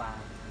scale bar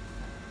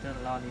จะ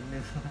รอนิดนึ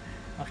ง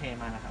โอเค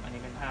มาแล้วครับอัน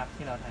นี้เป็นภาพ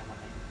ที่เราถ่ายมา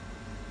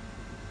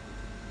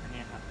อัน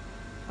นี้ครับ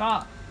ก็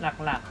ห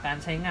ลักๆการ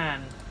ใช้งาน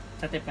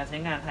สเต็ปการใช้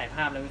งานถ่ายภ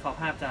าพและวิเคราะห์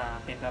ภาพจะ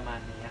เป็นประมาณ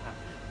นี้ครับ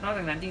นอกจ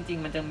ากนั้นจริง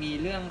ๆมันจะมี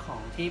เรื่องขอ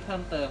งที่เพิ่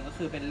มเติมก็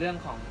คือเป็นเรื่อง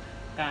ของ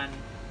การ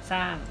ส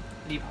ร้าง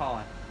รีพอ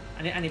ร์ตอั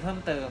นนี้เพิ่ม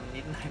เติม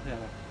นิดหน่อยเผื่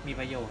อมี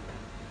ประโยชน์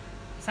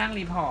สร้าง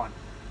รีพอร์ต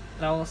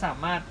เราสา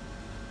มารถ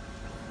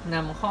น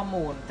ำข้อ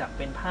มูลจากเ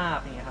ป็นภาพ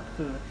อย่างเงี้ยครับ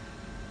คื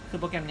อ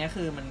โปรแกรมนี้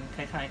คือมันค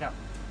ล้ายๆกับ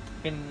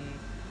เป็น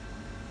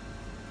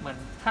เหมือน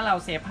ถ้าเรา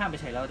เซฟภาพไป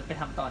เฉยเราจะไป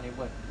ทำต่อใน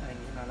Word อะไรอย่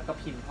างนี้นะแล้วก็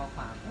พิมพ์ข้อค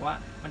วามแต่ว่า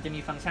มันจะมี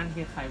ฟังก์ชัน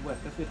ที่คล้าย Word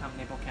ก็คือทำใ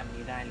นโปรแกรม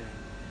นี้ได้เลย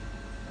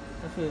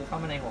ก็คือเข้า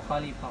มาในหัวข้อ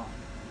รีพอร์ต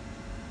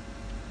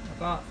แล้ว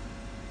ก็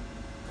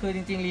คือจ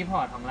ริงๆรีพอ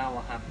ร์ตของเรา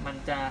อะครับมัน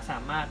จะสา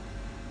มารถ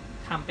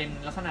ทำเป็น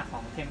ลักษณะขอ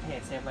งเทมเพล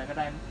ตเซฟไว้ก็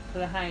ได้เ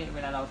พื่อให้เว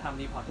ลาเราท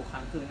ำรีพอร์ตทุกค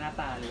รั้งคือหน้า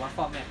ตาหรือว่าฟ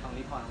อร์แมตของ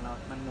รีพอร์ตของเรา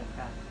มันเหมือน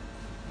กัน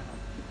นะครับ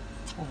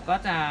ผมก็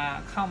จะ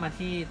เข้ามา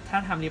ที่ถ้า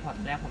ทำรีพอร์ต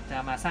แรกผมจะ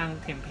มาสร้าง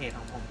เทมเพลตข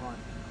องผมก่อน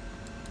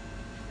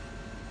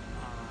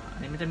อั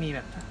นนี้มันจะมีแบ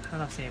บถ้า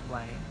เราเซฟไ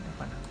ว้เดี๋ยว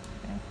ก่อนนะ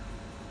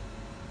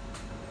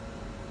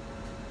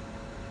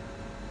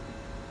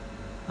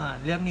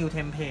เลือก new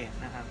template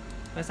นะครับ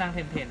เพื่อสร้างเท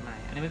มเพลตใหม่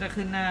อันนี้มันจะ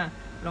ขึ้นหน้า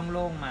โ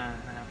ล่งๆมา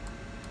นะครับ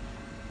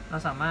เรา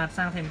สามารถส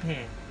ร้างเทมเพล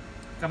ต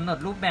กำหนด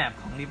รูปแบบ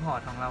ของรีพอร์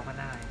ตของเราก็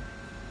ได้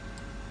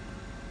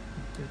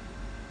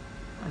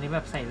อันนี้แบ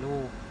บใส่รู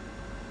ป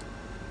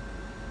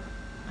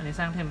อันนี้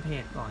สร้างเทมเพล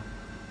ตก่อน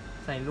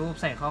ใส่รูป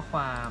ใส่ข้อคว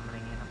ามอะไรเ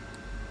งี้ยครับ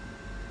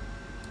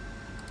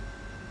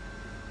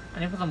อัน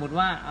นี้สมมติ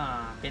ว่า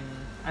เป็น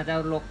อาจจะ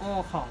โลโก้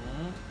ของ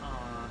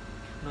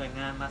หน่วย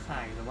งานมาใ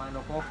ส่หรือว่าโล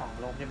โก้ของ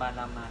โรงพยาบาล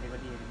รามาธิบ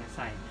ดีมาใ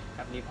ส่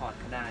กับรีพอร์ต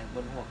ก็ได้บ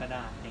นหัวก็ไ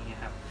ด้อย่างเงี้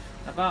ยครับ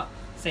แล้วก็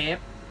เซฟ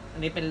อั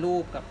นนี้เป็นรู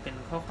ปกับเป็น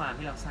ข้อความ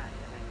ที่เราใส่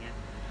อะไรเงี้ย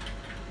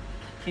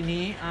ที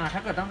นี้ถ้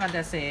าเกิดต้องการจ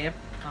ะเซฟ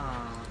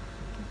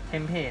เท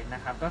มเพลตน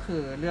ะครับก็คื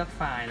อเลือกไ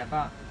ฟล์แล้วก็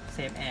เซ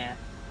ฟแอด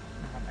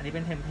นะครับอันนี้เ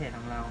ป็นเทมเพลตข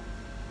องเรา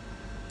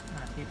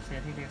ที่เซ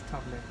ฟที่เดสก์ท็อ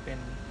ปเลยเป็น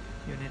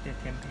United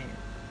Template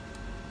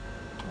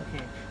โอเค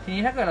ที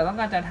นี้ถ้าเกิดเราต้อง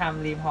การจะท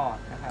ำรีพอร์ต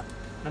นะครับ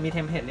เรามีเท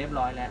มเพลตเรียบ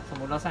ร้อยแล้วสม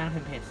มุติเราสร้างเท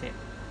มเพลตเสร็จ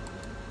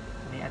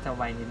อันนี้อาจจะ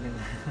ไวนิดนึง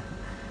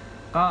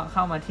ก็เข้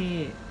ามาที่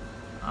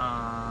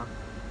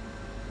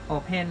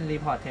Open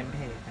Report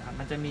Template นะครับ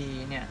มันจะมี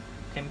เนี่ย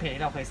เทมเพลต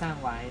ที่เราเคยสร้าง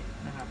ไว้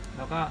นะครับแ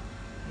ล้วก็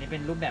นี่เป็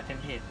นรูปแบบเทม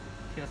เพลต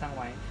ที่เราสร้าง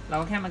ไว้เรา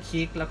ก็แค่มาค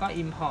ลิกแล้วก็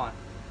Import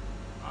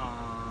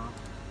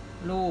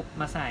รูป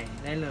มาใส่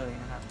ได้เลย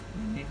นะครับ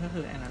นี่ก็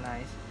คือ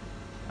Analyze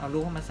เอารู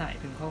ปเข้ามาใส่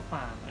พิมพ์ข้อคว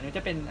ามอันนี้จ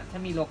ะเป็นถ้า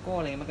มีโลโก้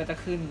อะไรมันก็จะ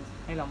ขึ้น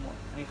ให้เราหมด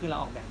อันนี้คือเรา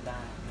ออกแบบได้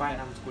ไฟล์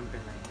นามสกุลเป็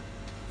นอะไร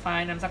ไฟ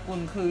ล์นามสกุล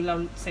คือเรา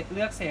เ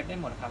ลือกเซฟได้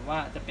หมดครับว่า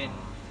จะเป็น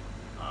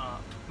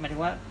หมายถึ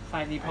งว่าไฟ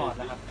ล์รีพอร์ต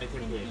นะครับเท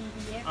มเพลต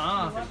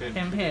เท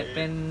มเพลตเ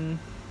ป็น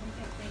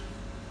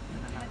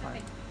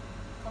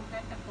คอมแพ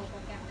ตกับตัวโปร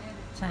แกรมได้เล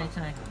ยใ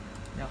ช่ครับ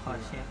เดี๋ยวขอ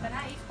เช็คแต่ถ้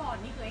า export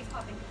นี่คือ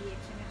export เป็น PDF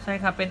ใช่ไหมคะใช่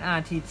ครับเป็น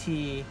RTT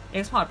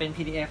export เป็น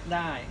PDF ไ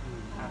ด้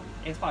ครับ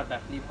export แบ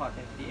บ report เ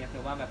ป็น PDF ห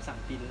รือว่าแบบสั่ง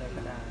พิมพ์เลย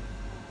ก็ได้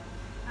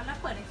แล้ว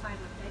เปิดในไฟล์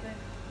Word ได้ด้วย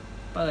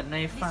เปิดใน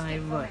ไฟ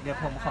ล์ Word เดี๋ยว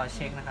ผมขอเ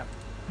ช็คนะครับ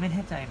ไม่แ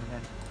น่ใจเหมือนกั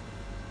น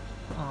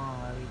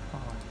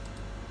report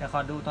เดี๋ยวข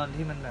อดูตอน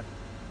ที่มันแบบ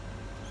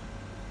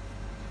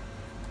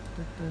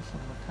ส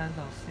มมติถ้าเ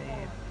ราเซ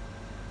ฟ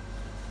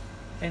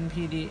เป็น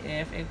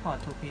PDF export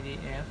to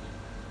PDF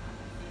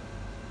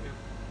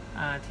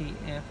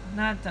RTF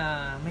น่าจะ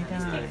ไม่ได้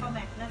Display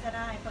format น่าจะไ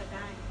ด้เปิดไ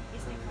ด้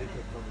Display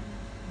format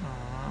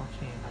โอเค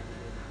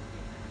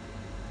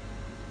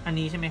อัน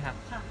นี้ใช่ไหมครับ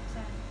ค่ะใ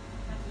ช่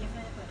RTF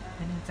น่าจะเปิดได้ไ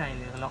ม่แน่ใจเ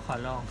ลยเราขอ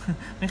ลอง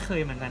ไม่เค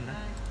ยเหมือนกันนะ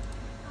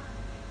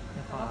แ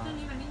ต่ว่าเครื่อง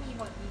นี้มันไม่มี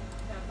Word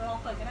เดี๋ยวลอง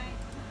เปิดก็ได้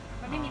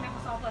มันไม่มี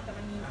Microsoft Word แต่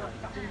มันมี Word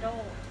กับ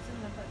Windows ซึ่ง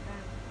มันเปิดได้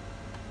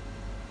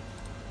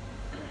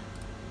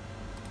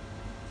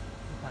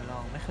ขอลอ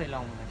งไม่เคยล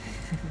องเหมือนกัน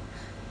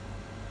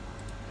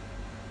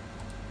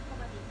ป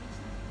กติไม่ใ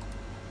ช่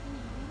ที่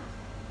นี่ไม่ค่ะ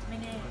ไม่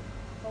แน่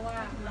เพราะว่า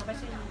เราไม่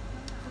ใช่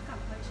ผู้ขับ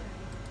ไม่ใช้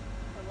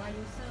แต่ว่า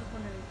user ค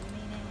นอื่นไ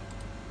ม่แน่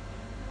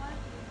เพราะว่า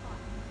รีพอร์ต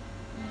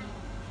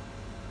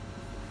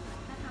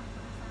ถ้าทำ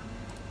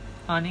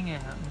ซ้นี่ไง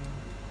ครับ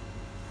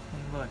เป็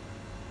น Word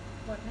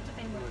น่าจะเ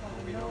ป็น Word ของ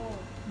Windows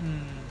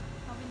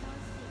พอ Windows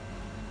 10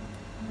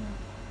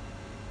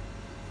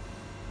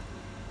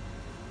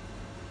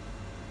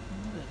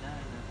เปิดได้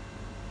นะ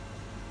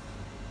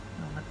เ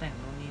รามาแต่ง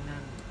โน่นนี่นั่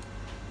น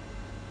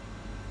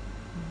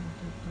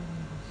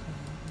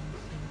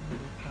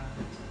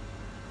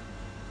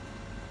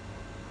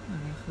อัน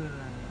นี้คืออะ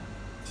ไร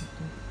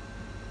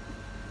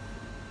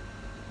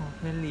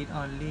Open Read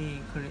Only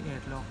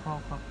Create Local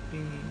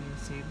Copy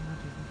Save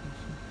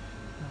Notification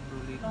ลองดู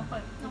Read ลองเปิ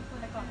ด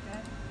ไปก่อนก็ได้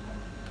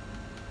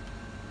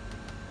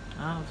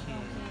โอเค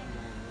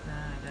ไ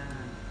ด้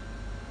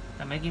แ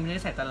ต่เมื่อกี้ไม่ได้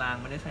ใส่ตาราง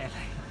ไม่ได้ใส่อะไร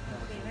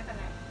ไม่เป็น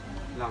ไร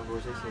ลองดู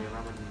เฉยๆว่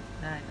ามัน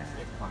ได้เ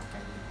ก็บขวางไป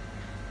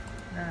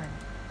ได้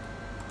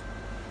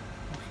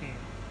โอเค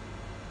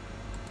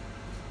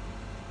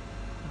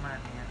ประมาณ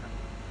นี้ครับ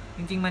จ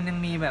ริงๆมันยัง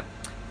มีแบบ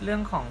เรื่อ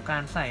งของกา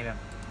รใส่แบบ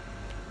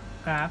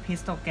กราฟฮิ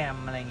สโตแกรม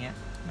อะไรเงี้ย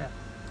แบบ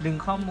ดึง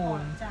ข้อมูล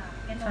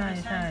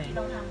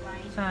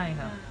ใช่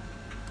ครับ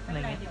อะไร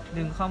เงี้ย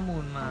ดึงข้อมู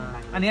ลมา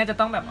อันนี้จะ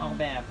ต้องแบบออก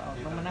แบบ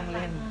ต้องมานั่งเ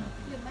ล่น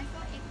หรือไม่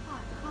ก็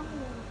export ข้อ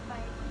มูลไป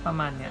ประ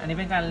มาณเนี้ยอันนี้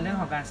เป็นการเรื่อง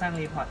ของการสร้าง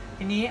รีพอร์ต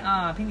ทีนี้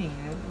พี่หนิง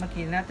เมื่อ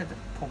กี้น่าจะ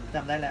ผมจ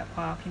ำได้แล้วเพร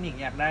าะพี่หนิง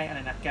อยากได้อะไร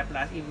นะ Gap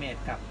Last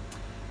Image กับ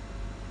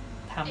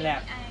Time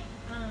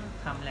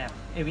Lab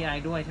AVI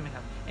ด้วยใช่ไหมค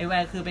รับ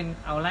AVI คือเป็น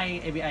เอาไล่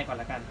AVI ก่อน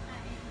ละกัน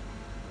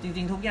จ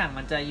ริงๆทุกอย่าง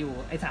มันจะอยู่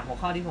ไอ้3หัว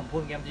ข้อที่ผมพูด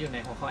เมื่อกี้มันจะอยู่ใน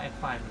หัวข้อ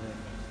acquire เลย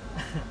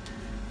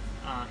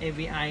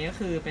AVI ก็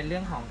คือเป็นเรื่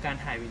องของการ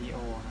ถ่ายวิดีโอ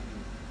ครับ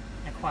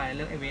acquire เ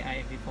รื่อง AVI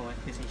before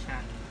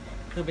acquisition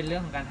คือเป็นเรื่อ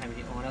งของการถ่ายวิ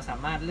ดีโอเราสา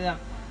มารถเลือก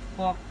พ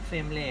วก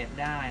frame rate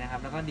ได้นะครั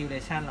บแล้วก็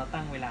duration เรา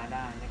ตั้งเวลาไ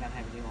ด้ในการถ่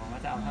ายวิดีโอว่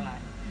าจะเอาเท่าไหร่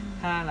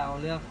ถ้าเรา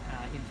เลือก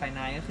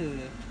infinite ก็คือ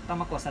ต้อง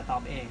มากด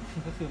stop เอง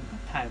ก็คือ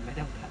ถ่ายไม่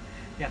จำกัด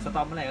อยาก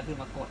stop เมื่อไหร่ก็คือ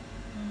มากด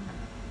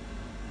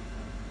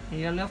ที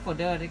นี้เราเลือกโฟล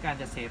เดอร์ที่การ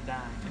จะเซฟไ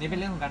ด้อันนี้เป็น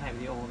เรื่องของการถ่าย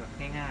วิดีโอแบบ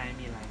ง่ายๆไม่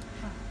มีอะไร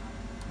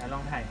เดี๋ยวลอ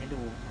งถ่ายให้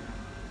ดูนะครับ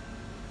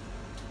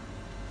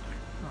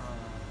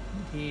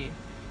ที่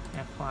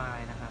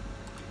acquire นะครับ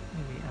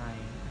AVI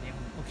อันนี้ผ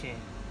มโอเค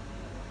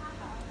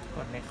ก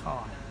ด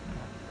record นะ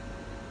ครับ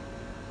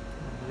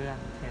เลื่อน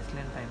เทสเ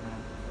ล่นไปมา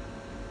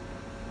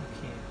โอเค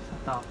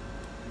stop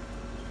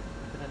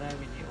ก็จะได้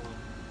วิดีโอ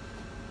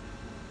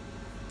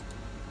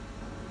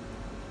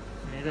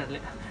อันนี้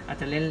อาจ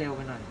จะเล่นเร็วไ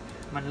ปหน่อย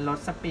มันลด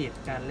สปีด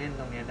การเล่น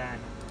ตรงนี้ได้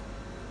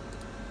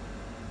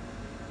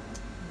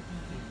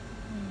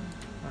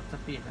ลดส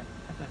ปีดแบบ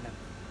ถ้าเกิดแบบ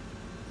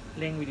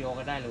เร่งวิดีโอ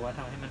ก็ได้หรือว่าท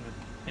ำให้มัน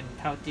เป็น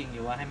เท่าจริงห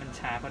รือว่าให้มัน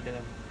ช้ากว่าเดิ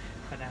ม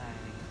ก็ได้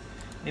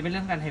นี่เป็นเ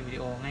รื่องการถ่ายวิดี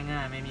โอง่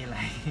ายๆไม่มีอะไร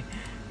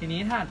ทีนี้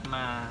ถัดม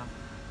า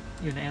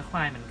อยู่ใน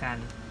Acquire เหมือนกัน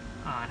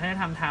ถ้าจะ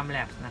ทำ Time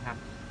Lapse นะครับ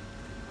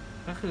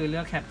ก็คือเลื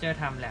อก Capture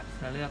Time Lapse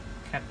แล้วเลือก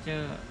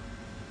Capture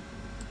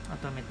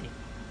Automatic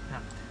ค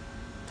รับ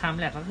Time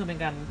Lapse ก็คือเป็น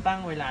การตั้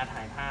งเวลาถ่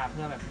ายภาพเ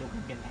พื่อแบบดูก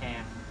ารเปลี่ยนแป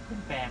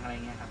ลงอะไร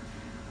เงี้ยครับ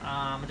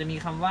มันจะมี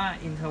คำว่า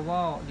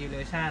interval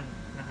duration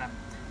นะครับ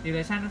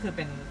duration ก็คือเ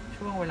ป็น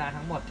ช่วงเวลา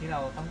ทั้งหมดที่เร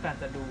าต้องการ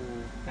จะดู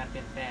การเป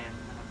ลี่ยนแปลง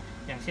นะครับ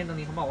อย่างเช่นตรง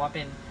นี้เขาบอกว่าเ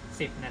ป็น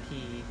10 นา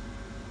ที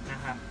นะ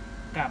ครับ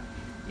กับ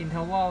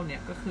interval เนี่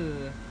ยก็คือ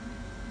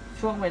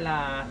ช่วงเวลา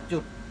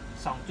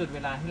2 จุดเว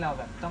ลาที่เรา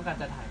แบบต้องการ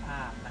จะถ่ายภ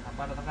าพนะครับ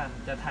ว่าเราต้องการ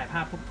จะถ่ายภ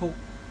าพทุ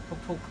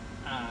ก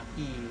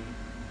กี่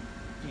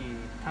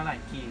เท่าไหร่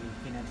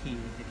กี่นาที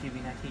กี่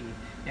วินาที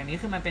อย่างนี้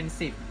คือมันเป็น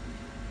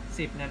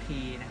10 นา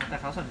ทีนะครับแต่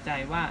เขาสนใจ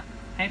ว่า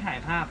ให้ถ่าย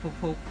ภาพ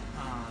ทุก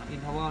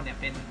interval เนี่ย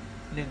เป็น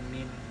1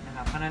 มิลนะค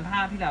รับเพราะนั้นภ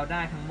าพที่เราไ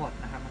ด้ทั้งหมด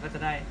นะครับมันก็จะ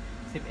ได้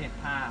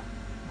11 ภาพ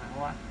นะเพรา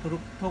ะว่า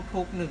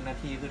ทุก1 นา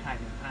ทีคือถ่าย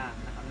1 ภาพ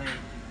นะครับ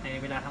ใน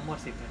เวลาทั้งหมด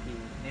10 นาที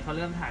นี่เขาเ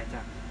ริ่มถ่ายจ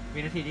าก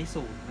วินาทีที่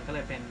0มันก็เล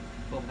ยเป็น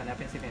รวมกันแล้ว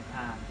เป็น11 ภ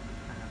าพ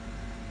นะครับ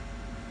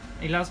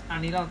อัน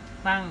นี้เรา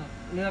ตั้ง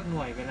เลือกห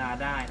น่วยเวลา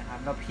ได้นะครับ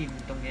เราพิมพ์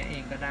ตรงนี้เอ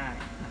งก็ได้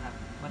นะครับ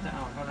ว่าจะเอ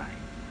าเท่าไหร่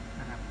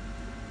นะครับ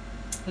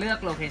เลือก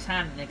โลเคชั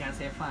นในการเ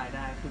ซฟไฟล์ไ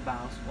ด้คือ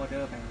bounce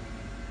order ไป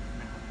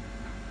นะครับ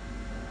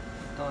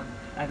ต้น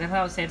หลังจากที่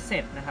เราเซตเสร็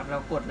จนะครับเรา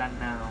กด run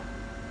now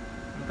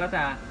มันก็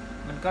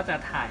จะ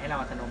ถ่ายให้เรา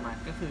อัตโนมัติ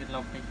ก็คือเรา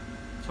ไป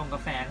ชงกา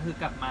แฟก็คือ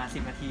กลับมา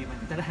10 นาทีมัน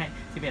ก็จะได้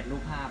11 รู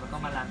ปภาพแล้วก็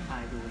มารันไฟ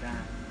ล์ดูได้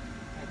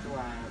ตัว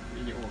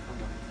วิดีโอข้าง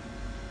บน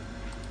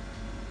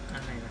อั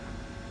นไหนนะครับ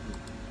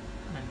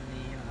อัน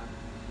นี้นะครับ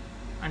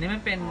อันนี้มั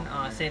นเป็น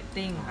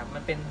setting ครับมั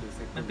นเ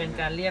ป็น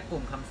การเรียกก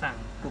ลุ่มคำสั่ง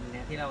กลุ่มเ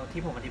นี้ย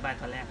ที่ผมอธิบาย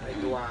ตอนแรกไอ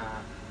ตัว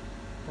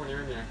พวกนี้ไ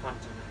ม่มีไอคอน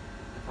ใช่ไหม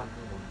ไอคอนข้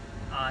างบน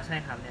ใช่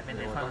ครับเนี่ยเป็น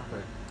ไอคอนเปิ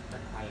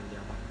ดไฟล์อย่างเดี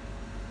ยวป่ะ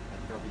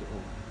ตัววิดีโอ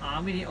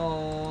วิดีโอ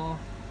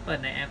เปิด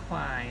ใน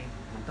Acquire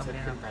ตรง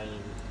นี้ครับ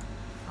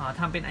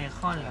ทำเป็นไอค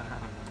อนเหรอครั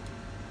บ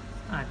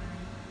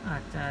อา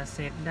จจะเซ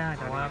ตได้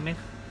แต่ว่าไ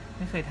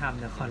ม่เคยทำ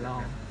เดี๋ยวขอลอ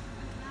ง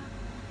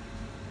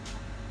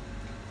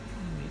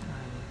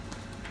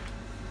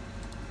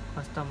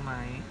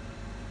customize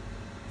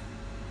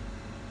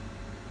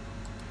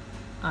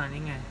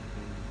นี่ไง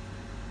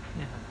เ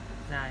นี่ยครับ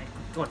ได้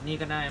กดนี่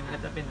ก็ได้มันก็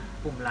จะเป็น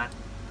ปุ่มลัด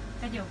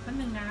แต่เดี๋ยวแป๊บ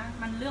นึงนะ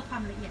มันเลือกควา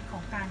มละเอียดขอ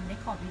งการเรค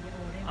คอร์ดวิดีโอ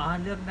ได้ไหม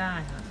เลือกได้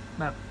ครับ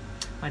แบบ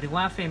หมายถึง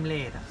ว่าเฟรมเร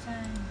ทใช่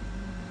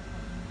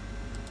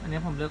อันนี้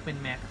ผมเลือกเป็น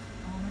แม็ก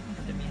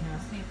มันจะมี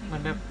มั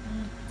นแบบ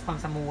ความ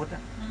สมูท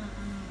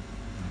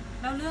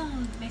แล้วเรื่อง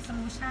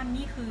resolution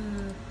นี่คือ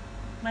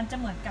มันจะ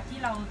เหมือนกับที่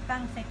เราตั้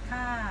งเซต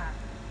ค่า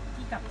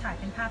ที่กับถ่าย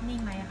เป็นภาพนิ่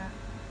งไหมคะ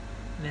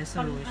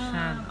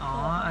resolution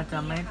อาจจะ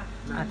ไ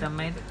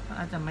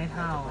ม่เ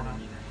ท่า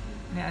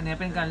เนี่ยอันนี้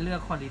เป็นการเลือ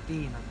ก quality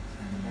ครับ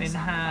เป็น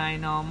high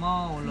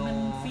normal low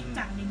มันฟิกจ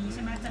ากในนี้ใ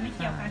ช่ไหมจะไม่เ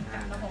กี่ยวกันกั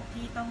บระบบ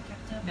ที่ต้อง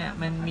capture เนี่ย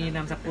มันมีน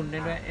ามสกุลได้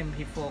ด้วย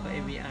MP4 กับ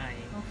AVI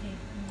โอเค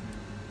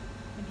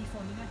MP4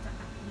 นี่ก็จะ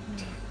อัดนิด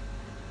นึง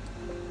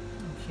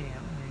โอเคค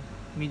รับ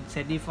มี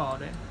set default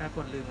ด้วยถ้าก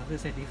ดลืมก็คือ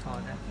set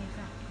default นะ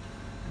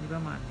อันนี้ป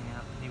ระมาณนี้ค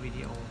รับในวิ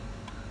ดีโอ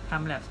ท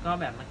ำ labs ก็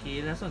แบบเมื่อกี้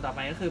แล้วส่วนต่อไป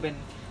ก็คือเป็น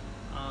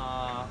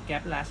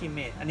gap large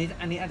image อัน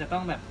นี้อาจจะต้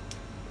องแบบ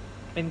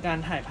เป็นการ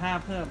ถ่ายภาพ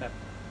เพื่อแบบ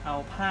เอา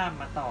ภาพ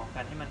มาต่อกั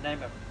นให้มันได้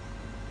แบบ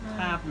ภ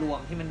าพรวม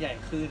ที่มันใหญ่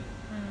ขึ้น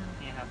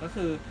นี่ครับก็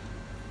คือ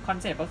คอน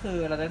เซ็ปต์ก็คือ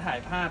เราจะถ่าย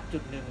ภาพจุ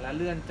ดหนึ่งแล้ว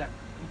เลื่อนจาก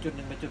จุดห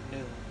นึ่งไปจุดห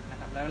นึ่งนะ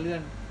ครับแล้วเลื่อ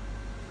น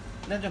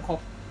จนครบ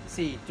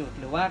4 จุด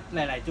หรือว่าห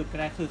ลายๆจุดก็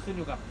ได้คือขึ้นอ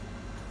ยู่กับ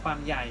ความ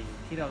ใหญ่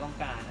ที่เราต้อง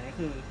การอันนี้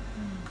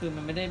คือ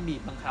มันไม่ได้บี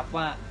บบังคับ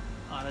ว่า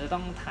เราจะต้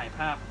องถ่ายภ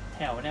าพแถ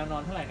วแนวนอ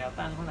นเท่าไหร่แนว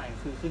ตั้งเท่าไหร่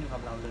คือขึ้นอยู่กั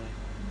บเราเลย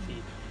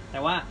แต่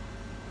ว่า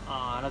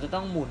เราจะต้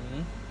องหมุน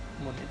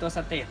ตัวส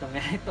เตตตรง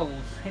นี้ให้ต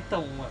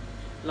รงแบบ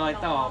รอย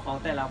ต่อของ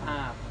แต่ละภ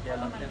าพเดี๋ยว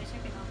เรา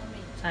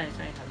ใช่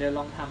ครับเดี๋ยวล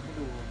องทำให้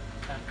ดู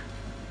กัน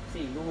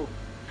4 รูป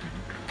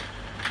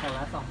แถวล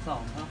ะ2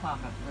 เพื่อความ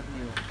แบบรวดเ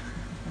ร็ว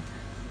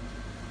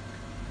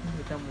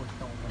นี่จะหมุน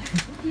ตรงไป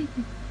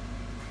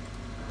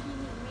ที่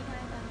นิ้วไม่ได้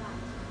ตลาด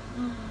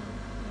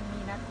ยังมี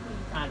นัดคุย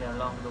กัน เดี๋ยว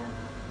ลองดู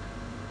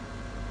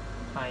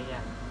ไฟอย่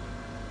าง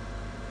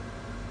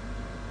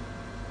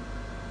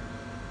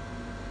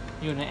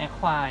อยู่ใน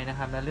Acquire นะค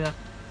รับแล้วเลือก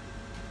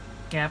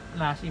Gap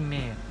Large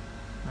Image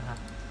นะครับ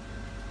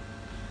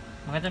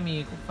มันก็จะมี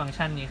ฟังก์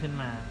ชันนี้ขึ้น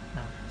มาน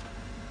ะ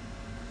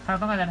ถ้า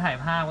ต้องการจะถ่าย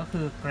ภาพก็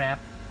คือ Grab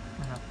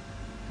นะครับ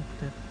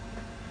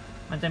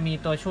มันจะมี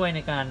ตัวช่วยใน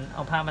การเอ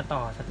าภาพมาต่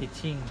อ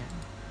Stitching เนี่ย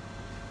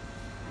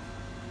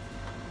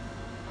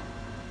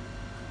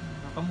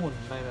แล้วก็หมุน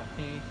ไปแบบ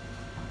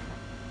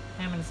ใ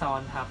ห้มันซ้อ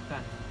นทับกั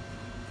น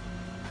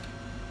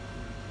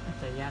อาจ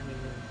จะยากนิด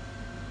นึง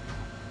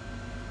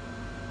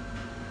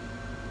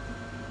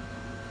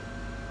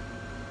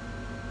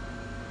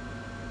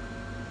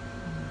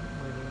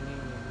มือนิ่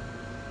ง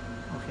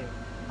ๆโอเค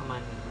ประมา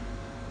ณนี้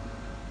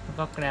แล้ว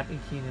ก็ grab อี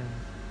กทีหนึ่ง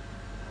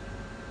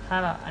ถ้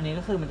าเราอันนี้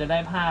ก็คือมันจะได้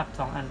ภาพ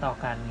2 อันต่อ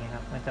กันเนี่ยค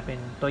รับมันจะเป็น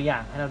ตัวอย่า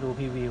งให้เราดู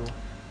พรีวิว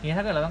นี้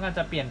ถ้าเกิดเราต้องการ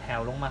จะเปลี่ยนแถ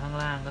วลงมาข้าง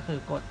ล่างก็คือ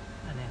กด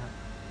อันนี้ครับ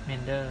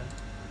render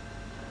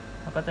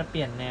แล้วก็จะเป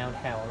ลี่ยนแนว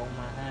แถวลง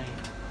มาให้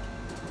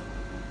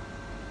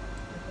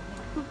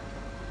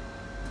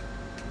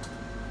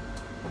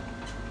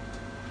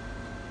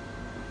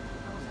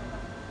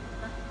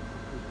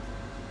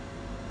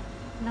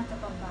น่าจะ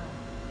เบา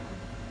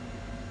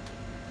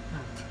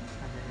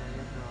อันนี้เ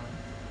รียบร้อย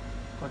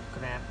กด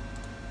grab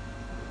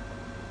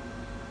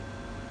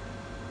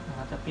แล้ว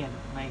ก็จะเปลี่ยน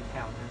มาอีกแถ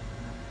วนึง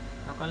นะ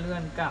แล้วก็เลื่อ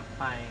นกลับ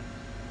ไป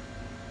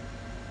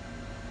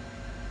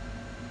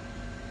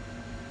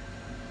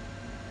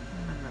ให้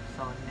มันแบบ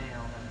ซ้อนแนว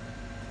กัน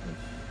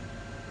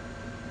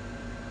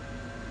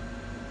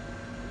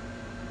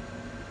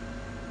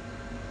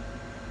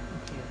โอ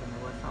เคสมม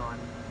ติว่าซ้อน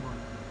หมด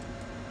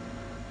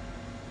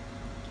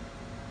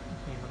โอ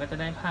เคมันก็จะ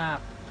ได้ภาพ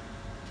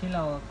ที่เร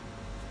า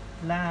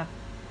ลาก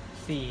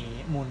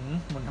หมุน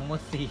ทั้งหม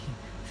ด4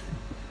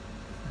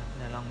 เ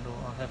ดี๋ยวลองดู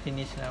เอาแค่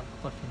finish แล้ว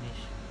กด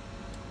finish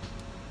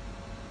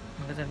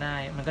มันก็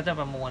จะ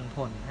ประมวลผ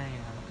ลให้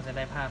นะครับมันก็จะไ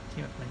ด้ภาพ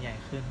ที่แบบมันใหญ่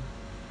ขึ้น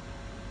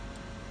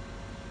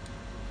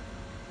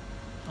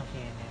โอเค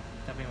เนี่ย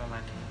จะเป็นประมา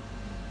ณนี้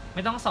ไ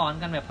ม่ต้องซ้อน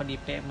กันแบบพอดี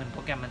เป๊ะเหมือนโป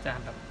รแกรมมันจะ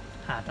แบบ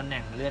หาตำแหน่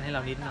งเลื่อนให้เร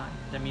านิดหน่อย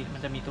มันจ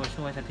ะมีตัว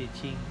ช่วย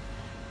stitching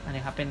อัน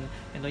นี้ครับเ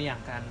ป็นตัวอย่าง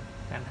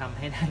การทำใ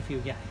ห้ได้ฟิล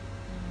ใหญ่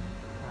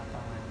ปร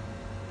ะมาณนี้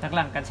ห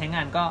ลักๆการใช้ง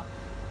านก็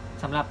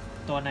สำหรับ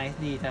ตัว Nice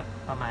D จะ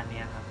ประมาณ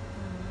นี้ครับ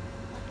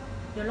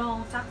เดี๋ยวลอง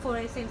ซักโฟลเร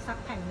สเซนต์ซัก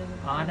แผ่นหนึ่ง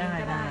ไ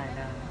ด้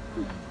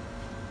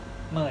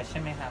เมิร์จใช่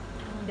ไหมครับ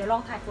เดี๋ยวลอ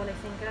งถ่ายโฟลเรส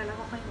เซนต์ก็ได้แล้ว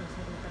ก็ค่อยเมิร์จ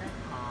ดูก็ได้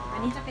อัน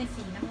นี้จะเป็น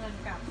สีน้ำเงิน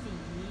กับสี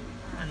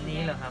อันนี้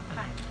เหรอครับ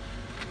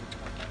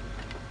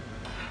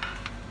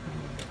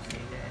สี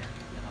แดง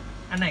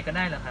อันไหนก็ไ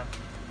ด้เหรอครับ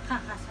ค่ะ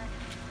ใช่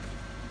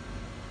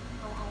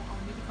เอา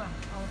นี้ดีกว่า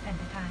เอาแผ่น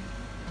ท้าย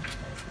เอา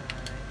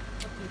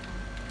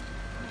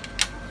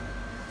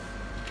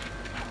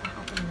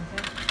เป็นใ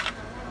ช่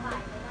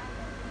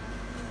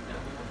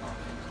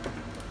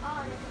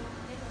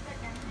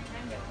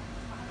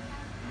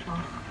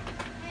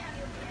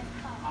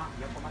เ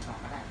ดี๋ยวผมมาต่อ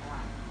ก็ได้เพราะว่า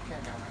แค่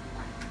จะเอามาที่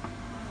บ้าน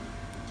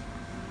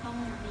ต้อง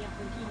เรียง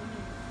พื้นที่นิดนึ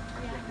ง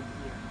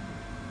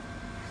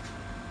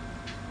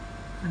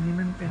อันนี้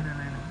มันเป็นอะ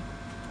ไรนะ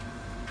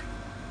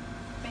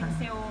เป็นเ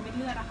ซลล์เม็ดเ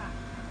ลือดอะค่ะ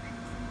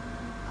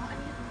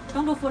ต้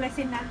องดูฟลูออเรสเซ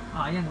นต์นะ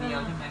อย่างเดียว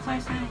ใช่ไหมใช่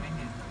ใ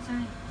ช่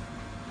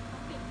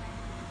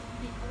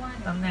เพราะว่า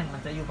ตำแหน่งมั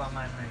นจะอยู่ประม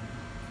าณไหน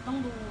ต้อง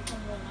ดูตร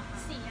งวงนะคะ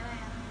สีอะไร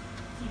อะ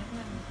สีน้ำเ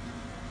งิน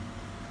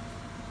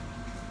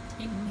เ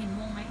ห็น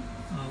วงไหม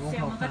เซ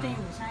ลล์มันก็จะอ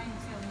ยู่ใช่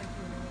เซลล์มันอ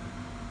ยู่เลย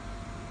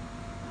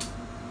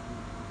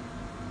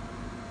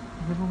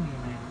ไม่พวกนี้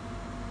ไหม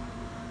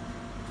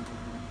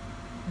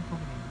ไม่พว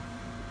กนี้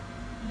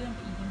เลื่อนไป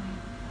อีกได้ไหม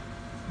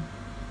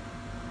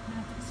น่า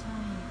จะใช่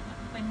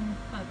เ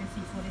ปิดเป็น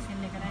สีฟลูออเรสเซน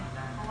ต์เลยก็ได้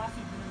เพราะว่า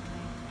สีมันเล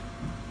ย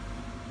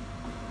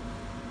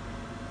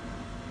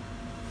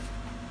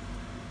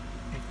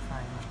ปิดไฟ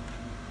มา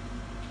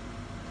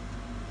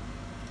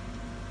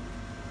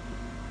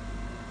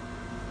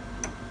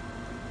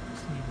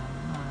สีน้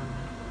ำมัน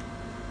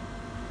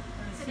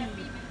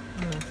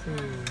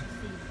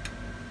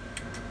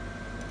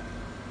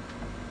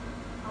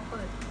เอาเ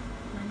ปิด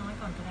น้อยๆ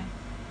ก่อนก็ได้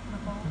แล้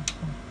วก็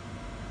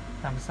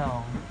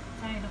32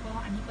ใช่แล้วก็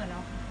อันนี้เปิดแล้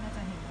วน่าจ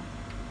ะเห็นแล้ว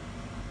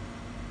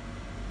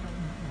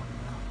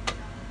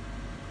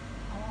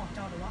เอาออกจ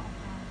อหรือว่าออก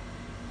ภาพ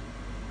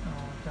เอา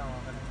จอ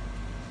ก็ได้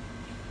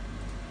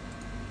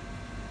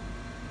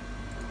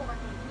ปก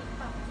ติที่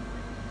ป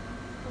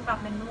รับ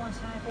เมนู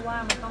ใช่เพราะว่า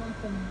มันต้อง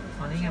คุม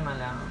นี่ไงมา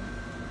แล้ว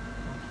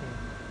โอเค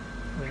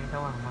ส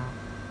ว่างมาก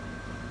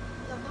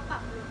เราก็ปรั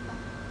บลดปรับ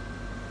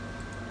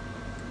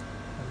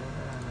เลือกอ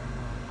ะไรมา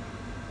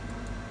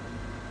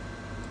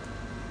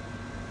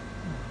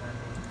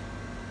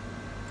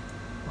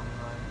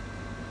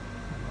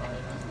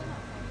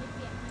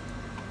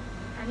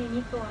อันนี้อัน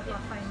นี้ตัว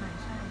ไฟใหม่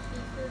ใช่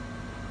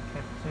แค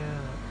ปเจอ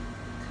ร์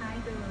คล้าย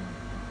เดิม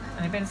อั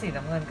นนี้เป็นสี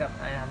น้ำเงินกับ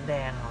น้ำแด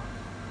งเหรอ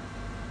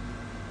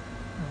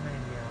ไม่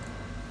เดียว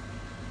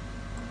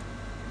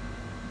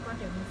ก็เ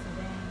ดี๋ยวมีสีแ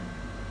ดง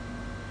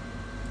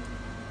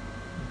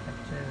แคป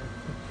เจอร์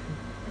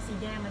แต่สี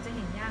แดงมันจะเ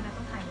ห็นยากนะ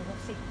ต้องถ่ายบวก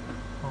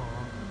60อ๋อ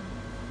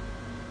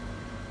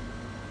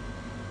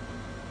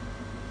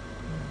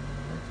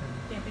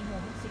เปลี่ยนเป็นหัว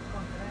60ก่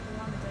อนก็ได้เพราะ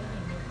ว่ามันจะเห็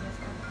นเยอะ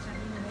ๆชัด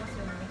นี่มันว่าเซ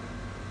ลล์ไหม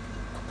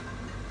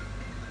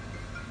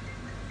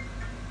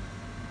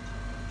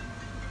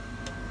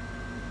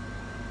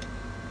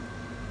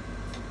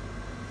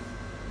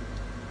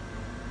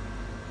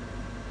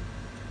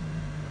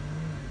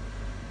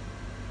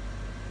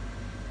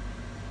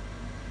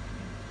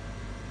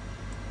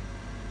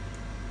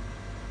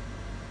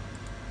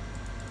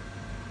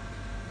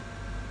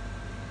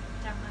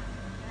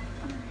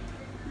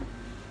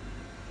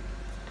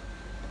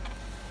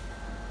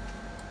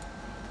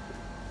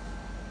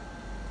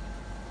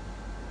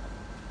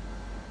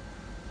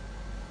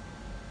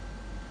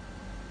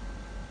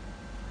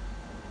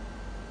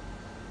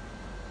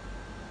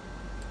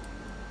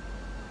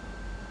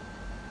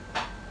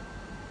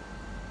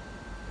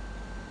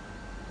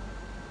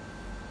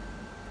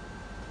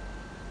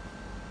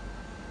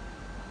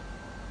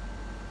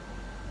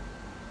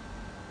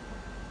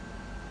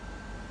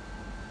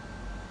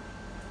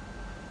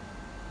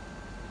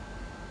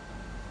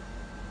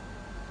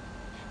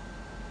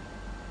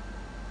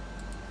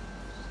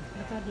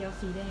แล้วก็เดี๋ยว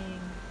สีแดง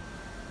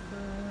เบ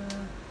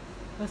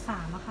อร์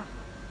3อะค่ะ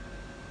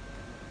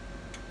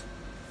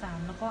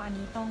3แล้วก็อัน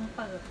นี้ต้องเ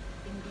ปิด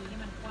MD ให้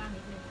มันกว้าง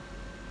นิดนึง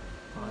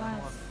เพราะว่า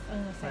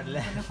แสง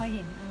มันไม่ค่อยเ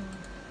ห็น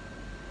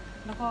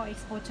แล้วก็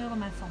exposure ปร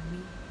ะมาณ2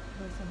 วิโ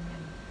ดยส่วนใหญ่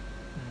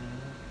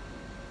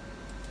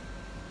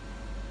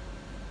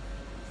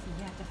สี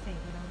อาจจะเฟด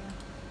ไปแล้วด้วย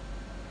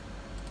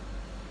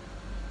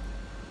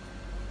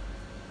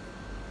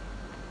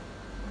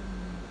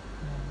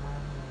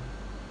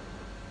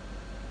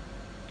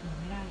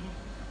ไม่ได้ฮะ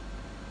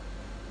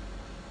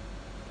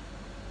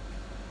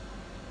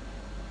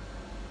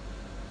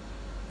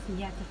สี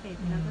อยากจะเฟดไ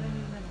ปแล้วก็ได้ไ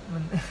ม่เป็นไรมั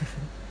น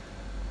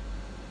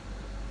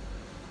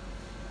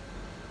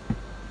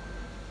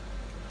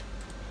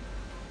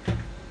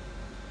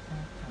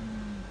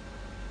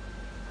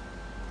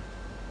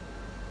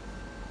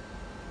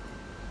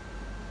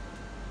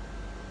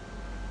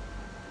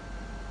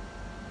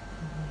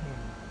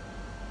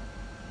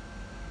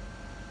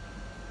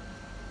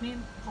ไม่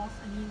พอส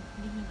อันนี้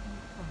นิดนึง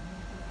ก่อน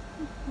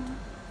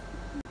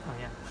เอา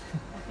อย่าง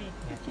โอเค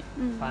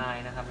ไฟ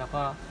ล์นะครับแล้ว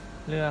ก็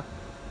เลือก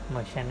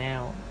merge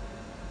channel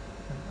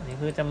อันนี้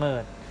คือจะ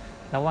merge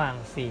ระหว่าง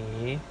สี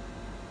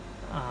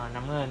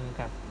น้ำเงิน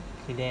กับ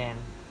สีแดง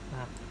นะ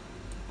ครับ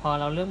พอ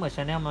เราเลือก merge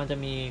channel มันจะ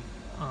มี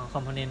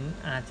component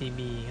RGB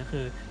ก็คื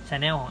อ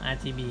channel ของ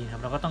RGB ครั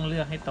บเราก็ต้องเลื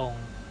อกให้ตรง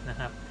นะ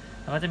ครับ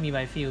แล้วก็จะมี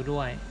white fill ด้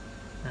วย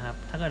นะครับ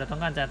ถ้าเกิดเราต้อ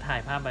งการจะถ่า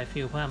ยภาพ white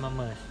fill เพื่อมา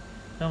merge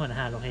เพื่อเหมือน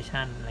หา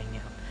location อะไรเ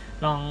งี้ยครับ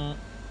ลอง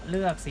เ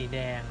ลือกสีแด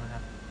งนะค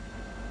รับ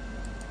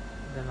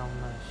จะลอง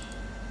merge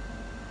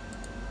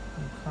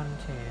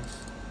contrast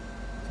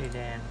สีแด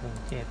งถึง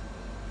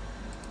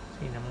7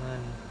สีน้ำเงิ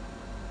น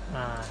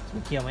สี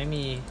เขียวไม่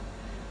มี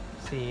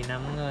สีน้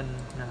ำเงิน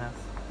นะครับ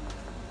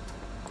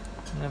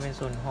เงินเป็น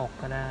06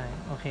ก็ได้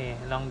โอเค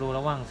ลองดูร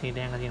ะหว่างสีแด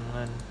งกับสีน้ำเ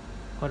งิน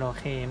กดโอ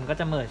เคมันก็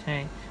จะเมิร์จให้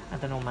อั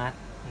ตโนมัติ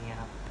อย่างเงี้ย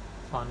ครับ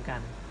ซ้อนกั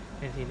นเ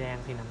ป็นสีแดง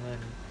สีน้ำเงิน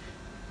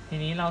ที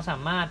นี้เราสา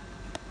มารถ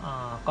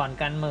ก่อน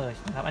การเมิร์จ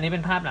นะครับอันนี้เป็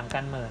นภาพหลังก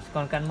ารเมิร์จก่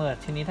อนการเมิร์จ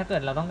ทีนี้ถ้าเกิ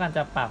ดเราต้องการจ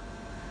ะป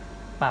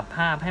รับภ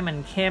าพให้มัน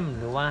เข้ม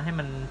หรือว่าให้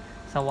มัน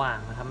สว่าง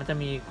นะครับมันจะ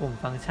มีกลุ่ม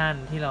ฟังก์ชัน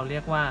ที่เราเรี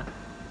ยกว่า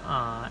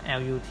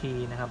LUT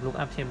นะครับ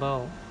Lookup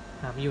Table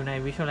นะครับอยู่ใน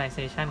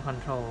Visualization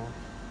Control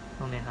ต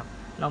รงนี้ครับ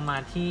เรามา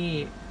ที่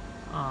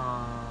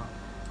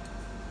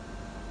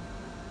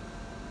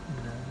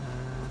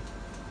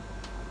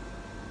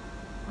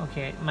โอเค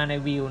มาใน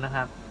View นะค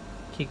รับ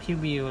คลิกที่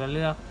View แล้วเ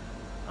ลือก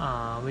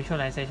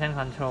Visualization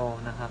Control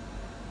นะครับ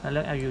แล้วเลื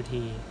อก LUT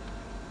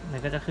มั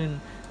นก็จะขึ้น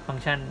ฟัง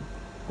ก์ชัน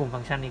กลุ่มฟั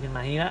งก์ชันนี้ขึ้นม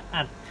าทีนี้แล้ว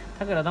ถ้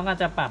าเกิดเราต้องการ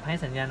จะปรับให้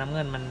สัญญาณน้ำเ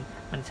งิน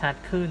มันชัด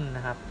ขึ้นน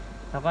ะครับ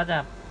เราก็จะ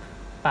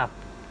ปรับ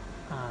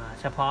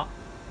เฉพาะ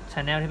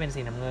channel ที่เป็น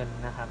สีน้ำเงิน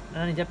นะครับแล้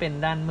วอันนี้จะเป็น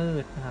ด้านมื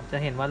ดนะครับจะ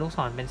เห็นว่าลูกศ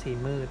รเป็นสี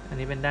มืดอัน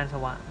นี้เป็นด้านส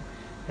ว่าง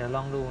เดี๋ยวล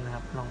องดูนะค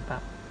รับลองปรั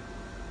บ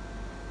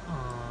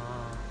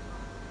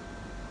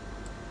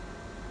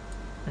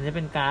อันนี้เ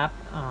ป็นกราฟ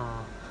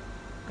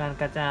การ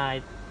กระจาย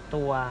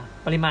ตัว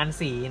ปริมาณ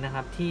สีนะค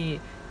รับที่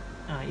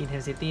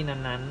intensity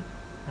นั้น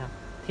ๆนะครับ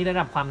ที่ระ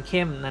ดับความเ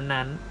ข้ม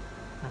นั้น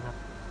ๆนะครับ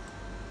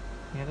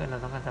นี่ก็เรา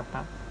ต้องการจะป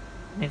รับ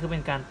นี่คือเป็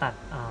นการตัด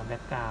แบ็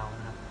คกราวด์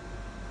นะครับ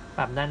ป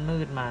รับด้านมื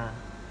ดมา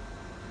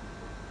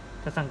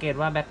จะสังเกต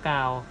ว่าแบ็คกร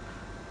าวด์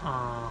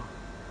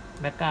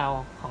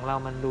ของเรา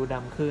มันดูด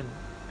ำขึ้น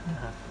นะ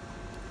ครับ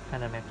ข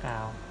นาดแบ็คกรา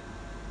วด์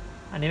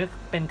อันนี้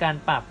เป็นการ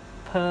ปรับ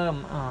เพิ่ม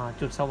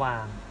จุดสว่า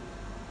ง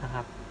นะค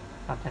รับ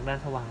ปรับจากด้าน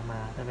สว่างมา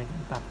จะเป็นกา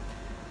รปรับ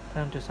เ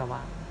พิ่มจุดสว่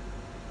าง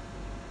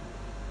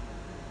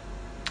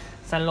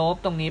สโลป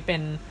ตรงนี้เป็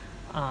น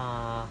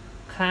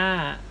ค่า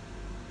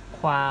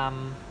ความ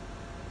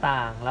ต่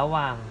างระห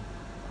ว่าง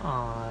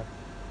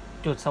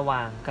จุดสว่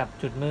างกับ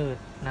จุดมืด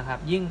นะครับ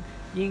ยิ่ง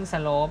ยิ่งส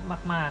โลป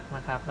มากๆน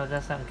ะครับเราจะ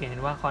สังเกตเห็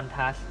นว่าคอนท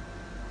ราส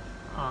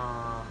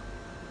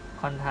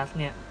ต์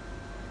เนี่ย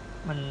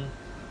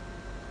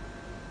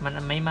มัน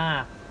ไม่มา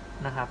ก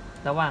นะครับ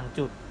ระหว่าง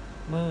จุด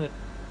มืด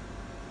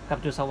กับ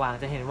จุดสว่าง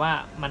จะเห็นว่า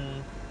มัน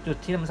จุด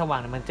ที่มันสว่าง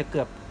มันจะเ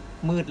กือบ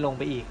มืดลงไ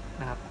ปอีก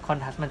นะครับคอน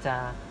ทราสต์มันจะ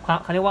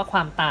เขาเรียกว่าคว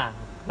ามต่าง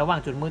ระหว่าง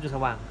จุดมืดจุดส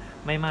ว่าง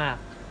ไม่มาก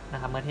นะ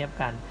ครับเมื่อเทียบ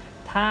กัน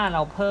ถ้าเร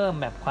าเพิ่ม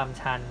แบบความ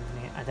ชัน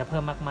เนี่ยอาจจะเพิ่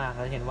มมากๆเร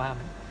าจะเห็นว่า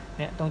เ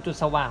นี่ยตรงจุด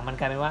สว่างมัน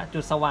กลายเป็นว่าจุ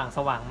ดสว่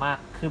างมาก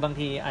คือบาง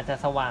ทีอาจจะ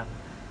สว่าง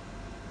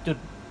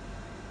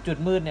จุด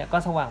มืดเนี่ยก็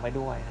สว่างไป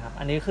ด้วยนะครับ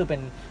อันนี้คือเป็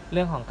นเ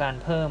รื่องของการ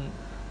เพิ่ม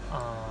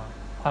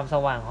ความส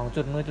ว่างของ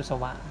จุดมืดจุดส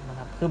ว่างนะค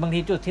รับคือบางที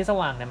จุดที่ส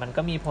ว่างเนี่ยมัน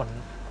ก็มี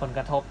ผลก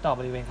ระทบต่อ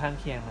บริเวณข้าง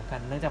เคียงเหมือนกั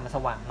นเนื่องจากมันส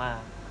ว่างมาก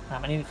นะครั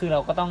บอันนี้คือเรา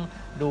ก็ต้อง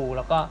ดูแ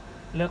ล้วก็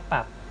เลือกป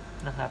รับ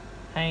นะครับ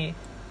ใ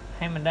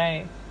ห้มันได้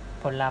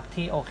ผลลัพธ์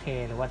ที่โอเค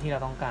หรือว่าที่เรา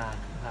ต้องการ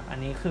นะครับอัน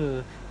นี้คือ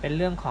เป็นเ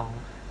รื่องของ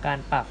การ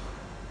ปรับ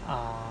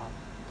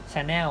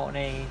channel ใ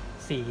น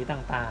สี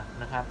ต่าง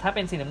ๆนะครับถ้าเ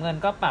ป็นสีน้ำเงิน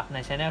ก็ปรับใน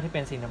channel ที่เ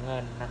ป็นสีน้ำเงิ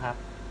นนะครับ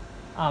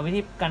วิ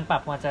ธีการปรั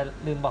บมันจะ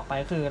ลืมบอกไป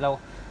ก็คือเ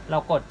รา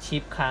กดชิ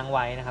ปค้างไ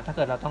ว้นะครับถ้าเ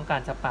กิดเราต้องกา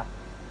รจะปรับ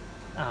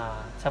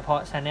เฉพาะ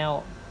channel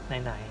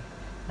ไหน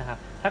ๆนะครับ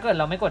ถ้าเกิด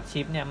เราไม่กด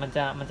ชิปเนี่ยมัน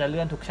จะเ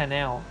ลื่อนทุก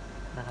channel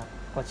นะครับ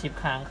กดชิป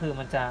ค้างคือ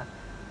มันจะ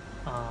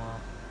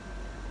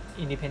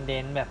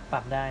independent แบบปรั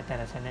บได้แต่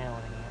ละ channel อ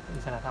ะไรเงี้ย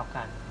อิสระเท่า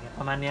กันป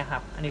ระมาณนี้ครั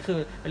บอันนี้คือ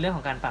เป็นเรื่องข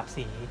องการปรับ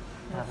สี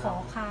ขอ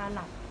คาห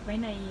ลักไว้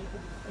ใน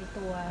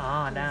ตัว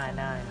ได้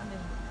ครับ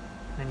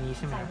อันนี้ใ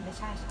ช่ไหมครับ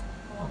ใช่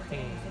โอเค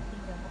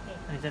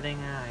อันนี้จะได้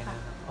ง่ายน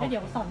ะครับแล้วเดี๋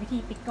ยวสอนวิธี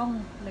ปิดกล้อง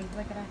เลยด้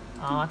วยก็ได้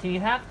ทีนี้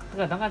ถ้าเ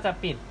กิดต้องการจะ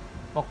ปิด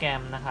โปรแกร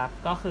มนะครับ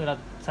ก็คือเรา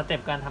สเต็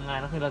ปการทำงาน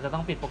ก็คือเราจะต้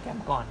องปิดโปรแกรม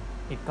ก่อน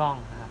ปิดกล้อง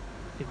นะครับ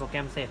ปิดโปรแกร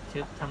มเสร็จชึ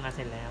บทำงานเ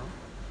สร็จแล้ว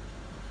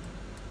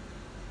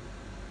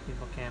ปิด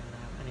โปรแกรมน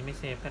ะครับอันนี้ไม่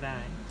เซฟก็ได้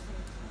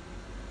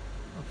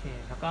โอเค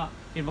แล้วก็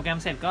ปิดโปรแกรม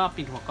เสร็จก็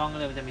ปิดหัวกล้อง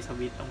เลยมันจะมีส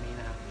วิตช์ตรงนี้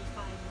นะครับ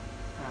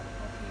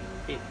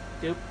ปิด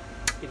จึ๊บ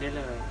ปิดได้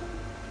เลย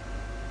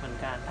เหมือน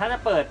กันถ้าจะ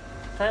เปิด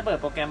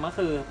โปรแกรมก็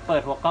คือเปิ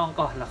ดหัวกล้อง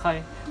ก่อนแล้วค่อย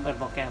เปิด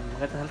โปรแกรม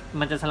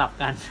มันจะสลับ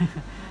กัน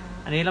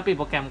อันนี้เราปิด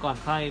โปรแกรมก่อน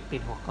ค่อยปิ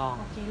ดหัวกล้อง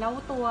โอเคแล้ว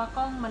ตัวก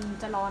ล้องมัน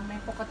จะร้อนไหม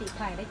ปกติ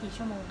ถ่ายได้กี่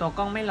ชั่วโมงตัวก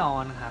ล้องไม่ร้อ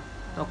นครับ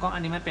ตัวกล้องอั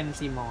นนี้มันเป็น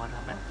CMOS ค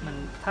รับมัน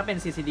ถ้าเป็น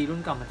CCD รุ่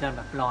นเก่ามันจะแ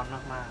บบร้อน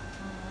มาก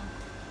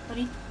ๆตัว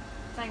นี้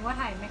แสดงว่า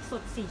ถ่ายแม็กซ์สุ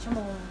ด4ชั่วโ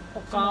มง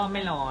6ชั่วโมงก็ไ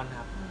ม่ร้อนค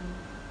รับ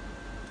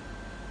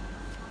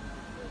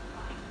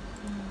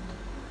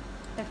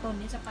แต่ตัว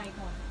นี้จะไป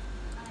ก่อน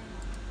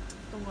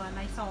ตัวไล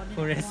ท์ซอสเนี่ย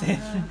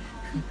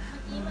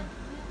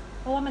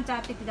เพราะว่ามันจะ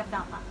ติด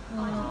ดับอ่ะ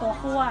ตัว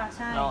ขั้วใ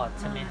ช่รอด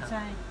ใช่ไหมครับใ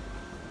ช่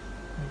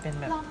มันเป็น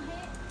แบบลองให้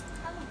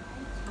ถ้าหนูให้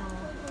ช่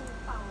วยดู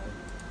เป่า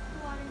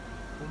ขั้วได้ไหม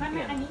ไ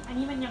ม่อัน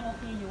นี้มันยังโอ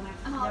เคอยู่ไง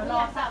เดี๋ยวรอ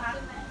สักพัก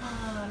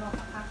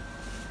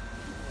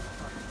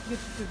ห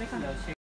ยุดไปก่อน